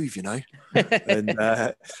one move, you know." And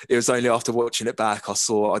it was only after watching it back I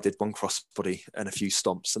saw I did one crossbody and a few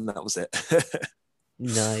stomps, and that was it.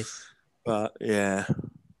 Nice. But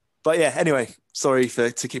yeah, anyway, sorry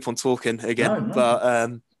to keep on talking again. No.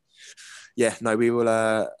 But yeah, no, we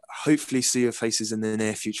will hopefully see your faces in the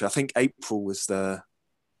near future. I think April was the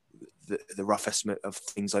rough estimate of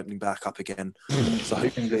things opening back up again. So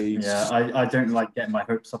hopefully, yeah, I don't like getting my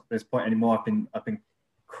hopes up at this point anymore. I've been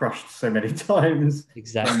crushed so many times.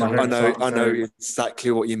 Exactly. I know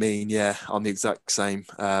exactly what you mean. Yeah, I'm the exact same.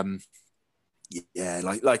 Yeah,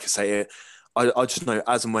 like I say, I just know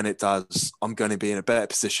as and when it does, I'm going to be in a better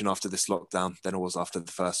position after this lockdown than I was after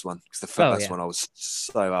the first one. Because the first one I was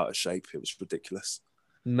so out of shape, it was ridiculous.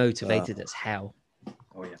 Motivated as hell.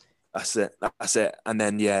 Oh yeah. That's it. And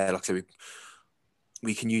then yeah, like I said,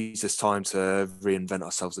 we can use this time to reinvent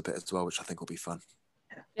ourselves a bit as well, which I think will be fun.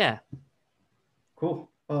 Yeah. Cool.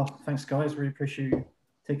 Well, thanks guys. Really appreciate you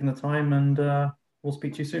taking the time, and we'll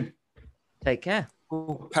speak to you soon. Take care.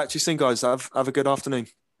 Cool. Catch you soon, guys. Have a good afternoon.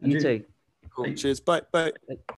 You too. Cool. Cheers. Bye.